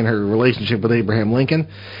Buffy and her relationship with Abraham Lincoln.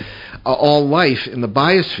 All life in the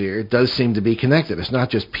biosphere does seem to be connected. It's not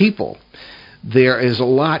just people. There is a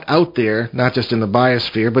lot out there, not just in the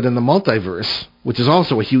biosphere, but in the multiverse, which is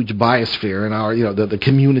also a huge biosphere in our, the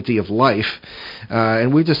community of life,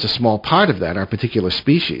 and we're just a small part of that, our particular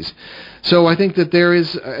species. So I think that there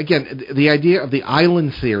is, again, the idea of the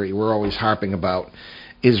island theory we're always harping about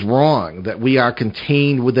is wrong, that we are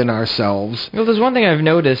contained within ourselves. Well, there's one thing I've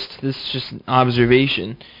noticed, this is just an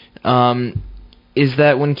observation, is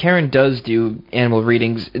that when Karen does do animal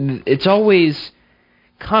readings, it's always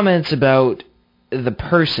comments about the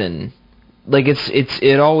person. Like,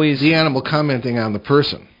 it always... The animal commenting on the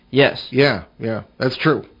person. Yes. Yeah, that's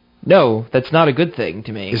true. No, that's not a good thing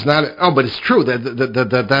to me. It's not... but it's true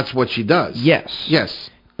that that's what she does. Yes.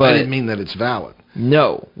 But I didn't mean that it's valid.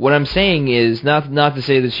 No. What I'm saying is, not to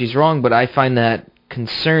say that she's wrong, but I find that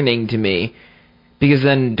concerning to me, because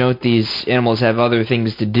then don't these animals have other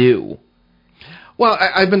things to do? Well,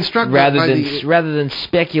 I've been struck rather than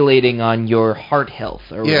speculating on your heart health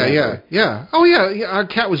or whatever. Yeah. Oh, yeah. Our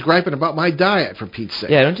cat was griping about my diet, for Pete's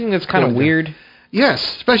sake. Yeah, don't you think that's kind of weird?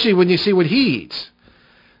 Yes, especially when you see what he eats.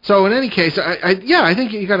 So in any case, I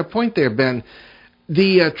think you got a point there, Ben.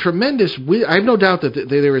 The tremendous... I have no doubt that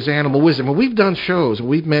there is animal wisdom. When we've done shows, and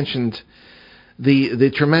we've mentioned the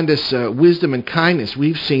tremendous wisdom and kindness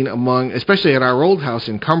we've seen among, especially at our old house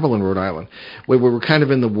in Cumberland, Rhode Island, where we were kind of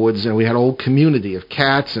in the woods, and we had a whole community of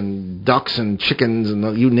cats and ducks and chickens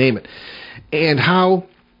and you name it, and how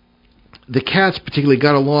the cats particularly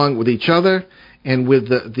got along with each other and with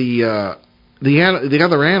the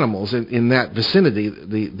other animals in that vicinity,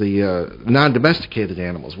 the non-domesticated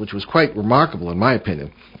animals, which was quite remarkable in my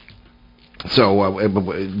opinion. So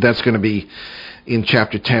that's going to be in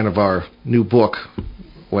Chapter 10 of our new book.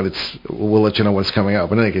 We'll let you know when it's coming out.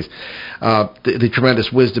 But in any case, the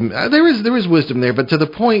tremendous wisdom. There is wisdom there, but to the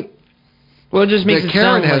point it just makes that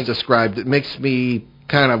Karen has described, it makes me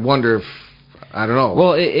kind of wonder if, I don't know.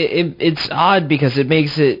 Well, it's odd because it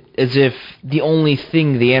makes it as if the only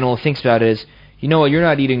thing the animal thinks about is, you know what, you're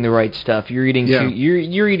not eating the right stuff. You're eating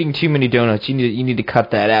you're eating too many donuts. You need to cut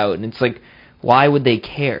that out. And it's like, why would they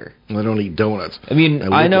care? I don't eat donuts. I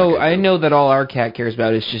mean, I know that all our cat cares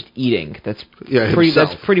about is just eating. That's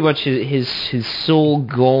pretty much his sole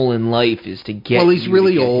goal in life is to get. Well, he's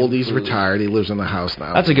really old. He's retired. He lives in the house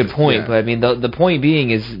now. That's a good point. Yeah. But I mean, the point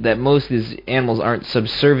being is that most of these animals aren't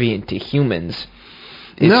subservient to humans.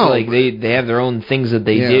 It's like they have their own things that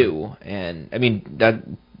they do, and I mean that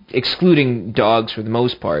excluding dogs for the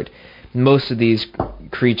most part. Most of these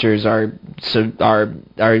creatures are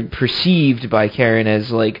perceived by Karen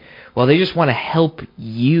as like, well, they just want to help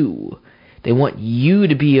you. They want you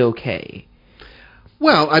to be okay.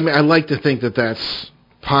 Well, I mean, I like to think that that's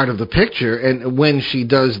part of the picture. And when she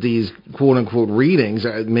does these quote-unquote readings,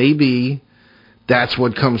 maybe that's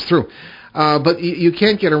what comes through. But you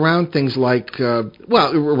can't get around things like,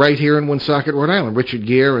 right here in Woonsocket, Rhode Island, Richard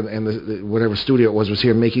Gere and the whatever studio it was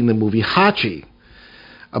here making the movie Hachi,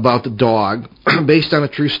 about the dog, based on a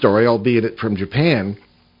true story, albeit from Japan.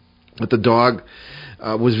 But the dog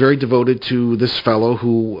was very devoted to this fellow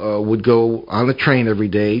who would go on the train every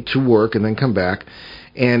day to work and then come back.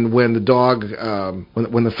 And when the dog,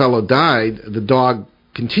 when the fellow died, the dog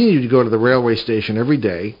continued to go to the railway station every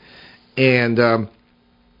day. And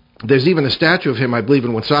there's even a statue of him, I believe,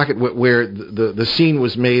 in Woonsocket, where the scene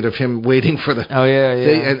was made of him waiting for the... Oh, yeah.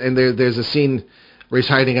 And there's a scene where he's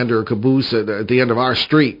hiding under a caboose at the end of our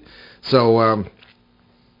street. So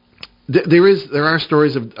there are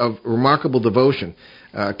stories of remarkable devotion.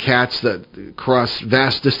 Cats that cross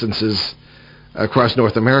vast distances across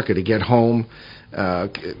North America to get home,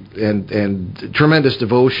 and tremendous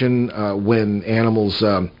devotion when animals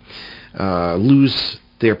lose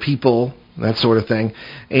their people, that sort of thing,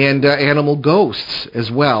 and animal ghosts as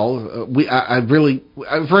well. I've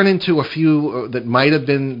run into a few that might have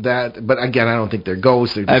been that, but again, I don't think they're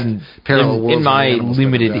ghosts. They're just parallel worlds. In my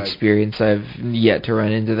limited experience, I've yet to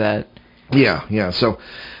run into that. Yeah. So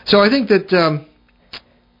I think that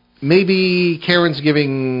maybe Karen's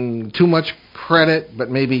giving too much credit, but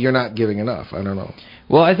maybe you're not giving enough. I don't know.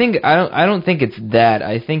 Well, I don't think it's that.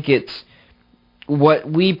 I think it's what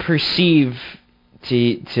we perceive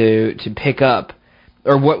to pick up,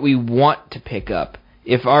 or what we want to pick up.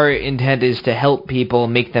 If our intent is to help people,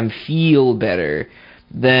 make them feel better,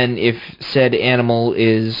 then if said animal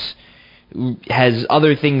has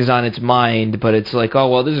other things on its mind, but it's like, oh,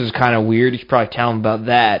 well, this is kind of weird, you should probably tell them about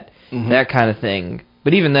that, that kind of thing.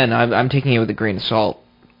 But even then, I'm taking it with a grain of salt.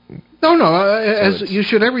 As you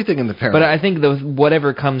should everything in the paranormal. But I think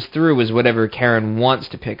whatever comes through is whatever Karen wants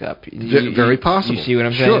to pick up. Very possible. You see what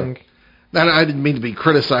I'm sure. saying? And I didn't mean to be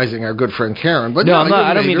criticizing our good friend Karen, but no, I'm not.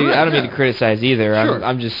 I don't mean to criticize either. Sure.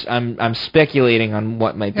 I'm speculating on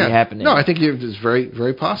what might be happening. No, I think it's very,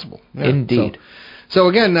 very possible. Yeah. Indeed. So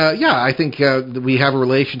again, I think we have a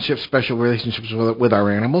relationship, special relationships with our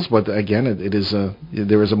animals, but again, there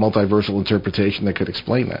is a multiversal interpretation that could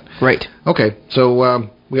explain that. Right. Okay, so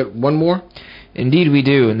we got one more. Indeed, we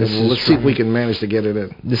do. And let's see if we can manage to get it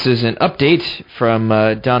in. This is an update from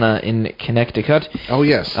Donna in Connecticut. Oh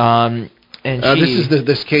yes. And this is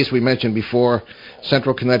this case we mentioned before,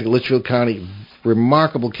 Central Connecticut, Litchfield County,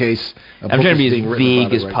 remarkable case. I'm trying to be as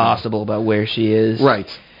vague as possible about where she is. Right.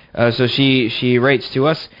 So she writes to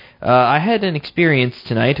us, I had an experience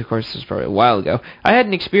tonight, of course this was probably a while ago, I had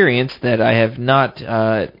an experience that I have not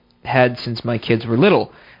had since my kids were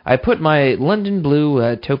little. I put my London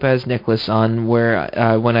blue topaz necklace on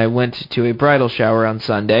when I went to a bridal shower on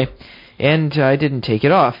Sunday, and I didn't take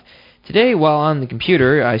it off. Today, while on the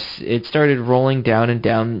computer, it started rolling down and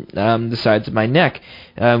down the sides of my neck,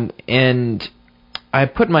 and I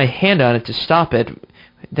put my hand on it to stop it.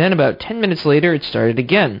 Then about 10 minutes later, it started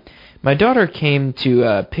again. My daughter came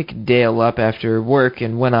to pick Dale up after work,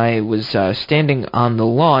 and when I was standing on the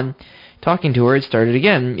lawn talking to her, it started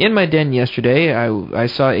again. In my den yesterday, I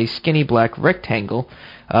saw a skinny black rectangle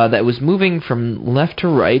that was moving from left to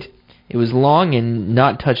right. It was long and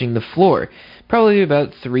not touching the floor, probably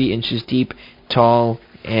about 3 inches deep, tall,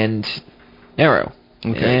 and narrow.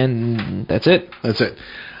 Okay. And that's it. That's it.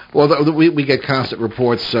 Well, we get constant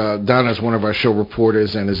reports. Donna's one of our show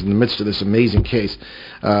reporters and is in the midst of this amazing case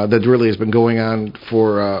that really has been going on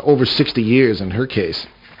for over 60 years in her case,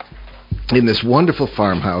 in this wonderful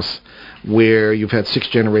farmhouse where you've had 6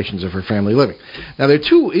 generations of her family living. Now, there are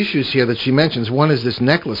 2 issues here that she mentions. One is this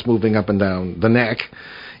necklace moving up and down the neck,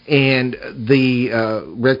 and the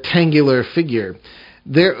rectangular figure.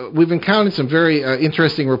 We've encountered some very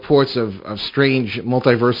interesting reports of strange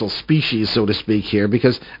multiversal species, so to speak, here,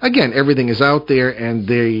 because, again, everything is out there, and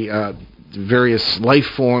the various life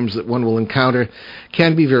forms that one will encounter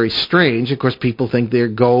can be very strange. Of course, people think they're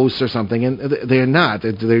ghosts or something, and they're not.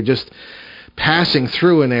 They're just passing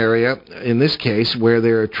through an area, in this case, where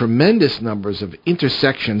there are tremendous numbers of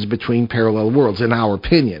intersections between parallel worlds, in our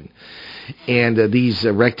opinion. And these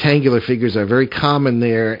rectangular figures are very common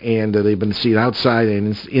there, and they've been seen outside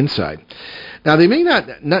and inside. Now, they may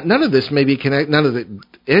none of this may be connected, none of the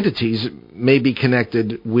entities may be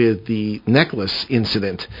connected with the necklace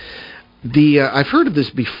incident. I've heard of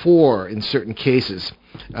this before in certain cases,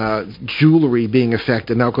 jewelry being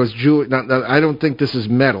affected. Now, of course, I don't think this is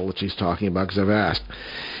metal that she's talking about, because I've asked.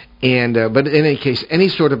 But in any case, any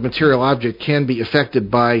sort of material object can be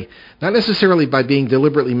affected by, not necessarily by being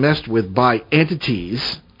deliberately messed with by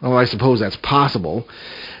entities, although I suppose that's possible.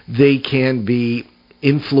 They can be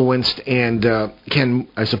influenced and can,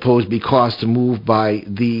 I suppose, be caused to move by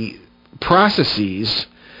the processes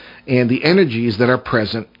and the energies that are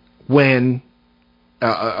present when,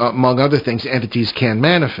 among other things, entities can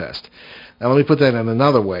manifest. Now, let me put that in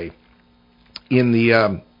another way. In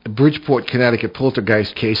the Bridgeport, Connecticut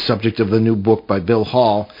poltergeist case, subject of the new book by Bill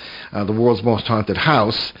Hall, The World's Most Haunted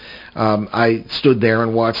House, I stood there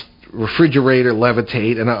and watched refrigerator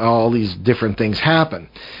levitate and all these different things happen.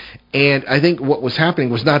 And I think what was happening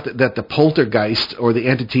was not that the poltergeist or the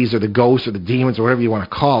entities or the ghosts or the demons or whatever you want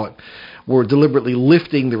to call it were deliberately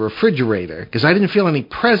lifting the refrigerator, because I didn't feel any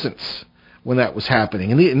presence when that was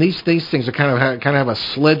happening. And these things are kind of have a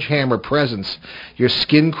sledgehammer presence. Your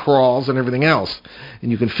skin crawls and everything else,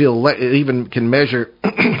 and you can feel it even can measure,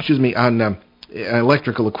 on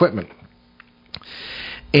electrical equipment.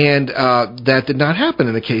 And that did not happen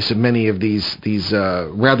in the case of many of these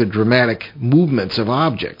rather dramatic movements of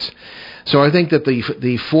objects. So I think that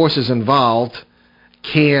the forces involved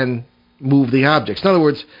can move the objects. In other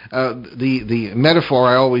words, the metaphor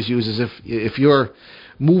I always use is if you're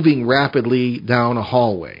moving rapidly down a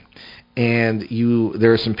hallway and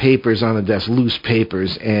there are some papers on the desk, loose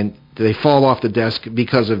papers, and they fall off the desk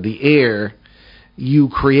because of the air you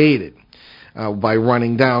created by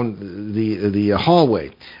running down the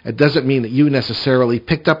hallway. It doesn't mean that you necessarily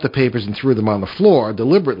picked up the papers and threw them on the floor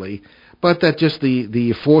deliberately, but that just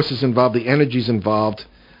the forces involved, the energies involved,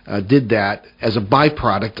 did that as a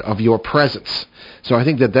byproduct of your presence. So I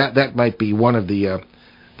think that might be one of the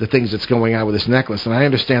things that's going on with this necklace, and I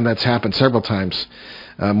understand that's happened several times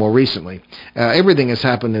more recently. Everything has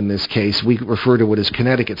happened in this case. We refer to it as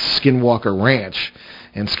Connecticut's Skinwalker Ranch,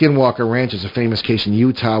 and Skinwalker Ranch is a famous case in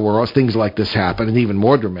Utah where things like this happen, and even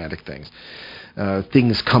more dramatic things.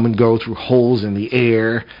 things come and go through holes in the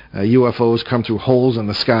air. UFOs come through holes in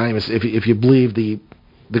the sky. If you believe the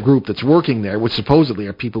group that's working there, which supposedly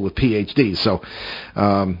are people with PhDs. So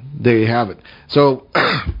there you have it. So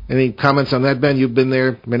any comments on that, Ben? You've been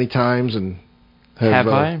there many times and have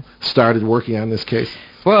I started working on this case.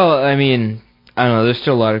 Well, I mean, I don't know. There's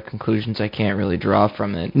still a lot of conclusions I can't really draw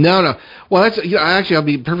from it. No. Well, that's actually, I'll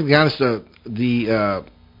be perfectly honest. Bill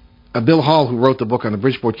Hall, who wrote the book on the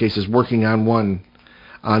Bridgeport case, is working on one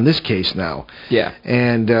on this case now. Yeah.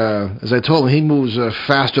 And as I told him, he moves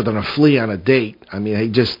faster than a flea on a date. I mean,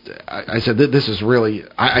 I said, this is really,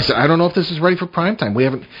 I said, I don't know if this is ready for prime time. We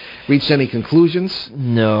haven't reached any conclusions.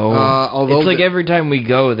 No. Although it's like every time we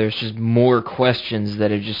go, there's just more questions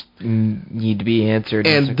that just need to be answered.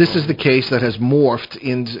 And this is the case that has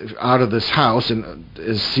morphed out of this house and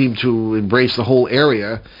has seemed to embrace the whole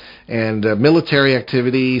area. And military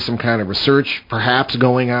activity, some kind of research perhaps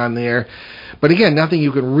going on there. But again, nothing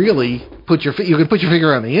you can really you can put your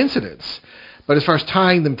finger on the incidents. But as far as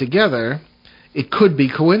tying them together, it could be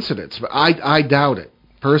coincidence. But I doubt it,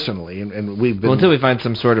 personally. And we've been... Well, until we find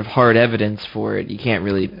some sort of hard evidence for it, you can't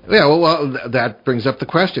really... Yeah, well, that brings up the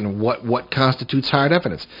question, what constitutes hard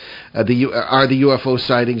evidence? Are the UFO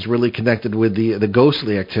sightings really connected with the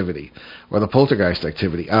ghostly activity or the poltergeist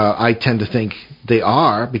activity? I tend to think they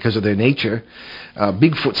are because of their nature.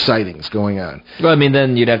 Bigfoot sightings going on. Well, I mean,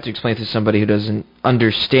 then you'd have to explain to somebody who doesn't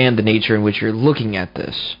understand the nature in which you're looking at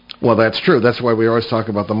this. Well, that's true. That's why we always talk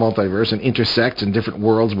about the multiverse and intersects in different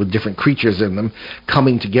worlds with different creatures in them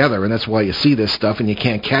coming together, and that's why you see this stuff and you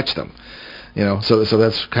can't catch them. So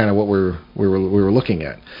that's kind of what we were looking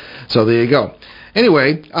at. So there you go.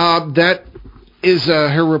 Anyway, that is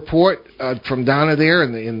her report from Donna there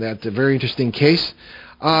in that very interesting case.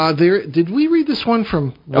 Did we read this one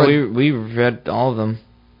from... we read all of them.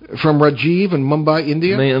 From Rajiv in Mumbai,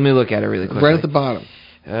 India? Let me look at it really quickly. Right at the bottom.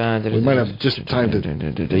 We might have just time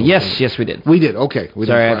to... Yes, we did. We did, okay.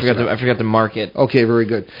 Sorry, I forgot to mark it. Okay, very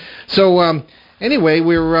good. So, anyway,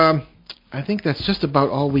 I think that's just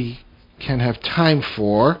about all we can have time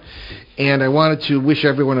for. And I wanted to wish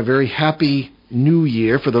everyone a very happy New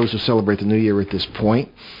Year, for those who celebrate the New Year at this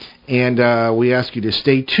point. And we ask you to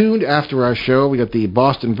stay tuned after our show. We got the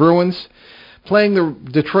Boston Bruins playing the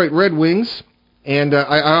Detroit Red Wings. And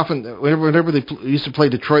I often, whenever they used to play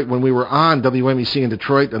Detroit, when we were on WMEC in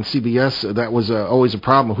Detroit on CBS, that was always a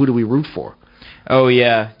problem. Who do we root for? Oh,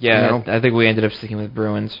 yeah. I think we ended up sticking with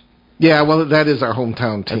Bruins. Yeah, well, that is our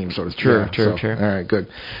hometown team, so to speak. True. All right, good.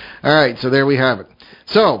 All right, so there we have it.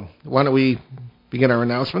 So, why don't we begin our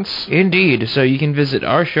announcements? Indeed. So you can visit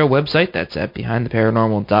our show website, that's at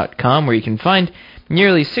BehindTheParanormal.com, where you can find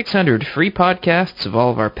nearly 600 free podcasts of all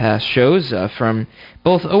of our past shows from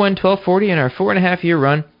both ON 1240 and our 4.5-year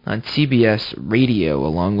run on CBS Radio,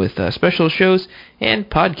 along with special shows and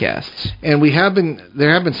podcasts. And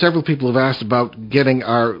there have been several people who have asked about getting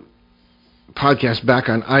our podcast back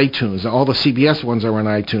on iTunes. All the CBS ones are on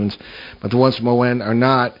iTunes, but the ones from ON are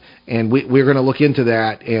not. And we're going to look into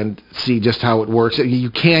that and see just how it works.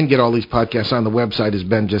 You can get all these podcasts on the website, as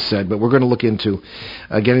Ben just said, but we're going to look into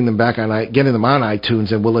getting them on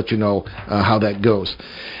iTunes, and we'll let you know how that goes.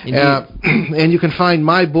 And you can find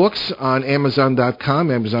my books on Amazon.com,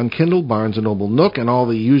 Amazon Kindle, Barnes & Noble Nook, and all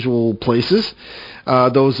the usual places.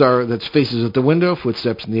 That's Faces at the Window,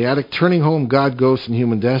 Footsteps in the Attic, Turning Home, God, Ghosts, and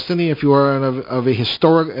Human Destiny. If you are of a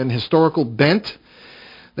historical bent,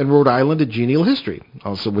 then Rhode Island, A Genial History,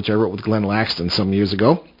 also which I wrote with Glenn Laxton some years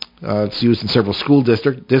ago. It's used in several school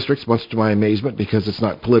districts, much to my amazement, because it's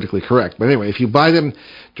not politically correct. But anyway, if you buy them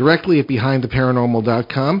directly at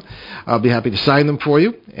BehindTheParanormal.com, I'll be happy to sign them for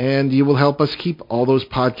you, and you will help us keep all those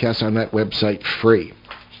podcasts on that website free.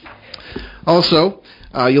 Also,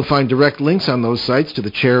 you'll find direct links on those sites to the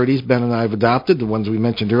charities Ben and I have adopted, the ones we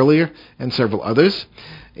mentioned earlier, and several others.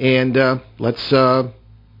 And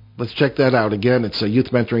let's check that out. Again, it's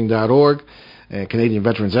youthmentoring.org, Canadian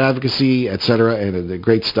Veterans Advocacy, etc., and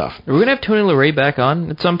great stuff. Are we going to have Tony LaRae back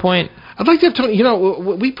on at some point? I'd like to have Tony.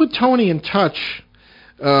 We put Tony in touch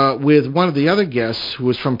with one of the other guests who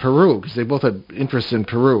was from Peru, because they both had interests in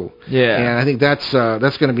Peru. Yeah. And I think that's going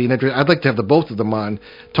to be an interest. I'd like to have the both of them on,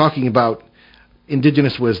 talking about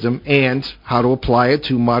indigenous wisdom and how to apply it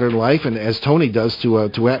to modern life, and as Tony does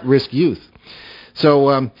to at-risk youth.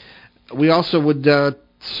 So we also would...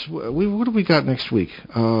 what do we got next week?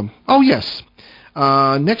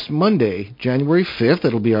 Next Monday, January 5th,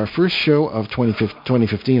 it'll be our first show of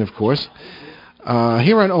 2015, of course,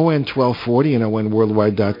 here on ON 1240 and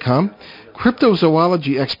ONWorldwide.com.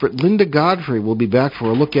 Cryptozoology expert Linda Godfrey will be back for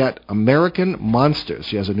a look at American monsters.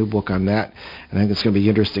 She has a new book on that, and I think it's going to be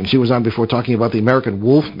interesting. She was on before talking about the American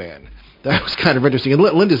Wolfman, That was kind of interesting. And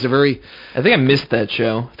Linda's a very... I think I missed that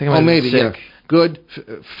show. I think I Oh, might maybe, be yeah. sick. Good,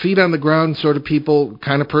 feet on the ground sort of people,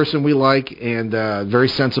 kind of person we like, and very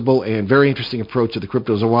sensible and very interesting approach to the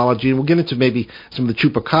cryptozoology. And we'll get into maybe some of the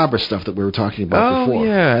chupacabra stuff that we were talking about before. Oh,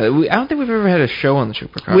 yeah. I don't think we've ever had a show on the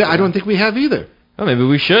chupacabra. I don't think we have either. Oh, maybe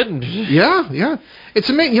we should. Yeah. It's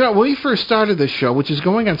amazing. When we first started this show, which is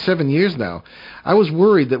going on 7 years now, I was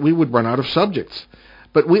worried that we would run out of subjects.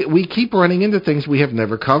 But we keep running into things we have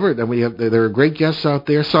never covered, and there are great guests out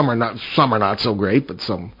there. Some are not so great, but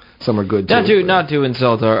some are good too. Not to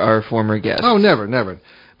insult our former guests. Oh, never.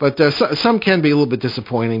 But some can be a little bit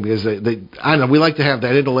disappointing because I don't know. We like to have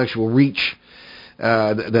that intellectual reach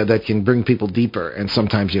that can bring people deeper, and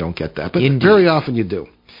sometimes you don't get that, but Indeed. very often you do.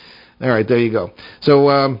 All right, there you go.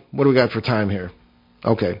 So what do we got for time here?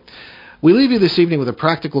 Okay. We leave you this evening with a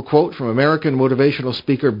practical quote from American motivational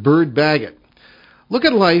speaker Byrd Baggett. Look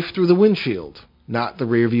at life through the windshield, not the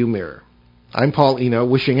rearview mirror. I'm Paul Eno,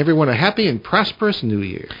 wishing everyone a happy and prosperous New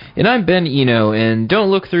Year. And I'm Ben Eno, and don't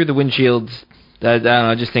look through the windshields. I don't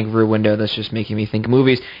know, just think of Rear Window. That's just making me think of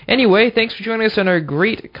movies. Anyway, thanks for joining us on our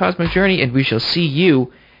great cosmic journey, and we shall see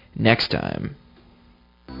you next time.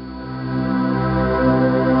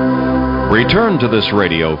 Return to this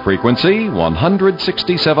radio frequency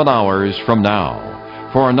 167 hours from now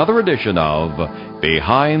for another edition of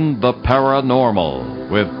Behind the Paranormal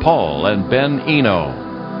with Paul and Ben Eno.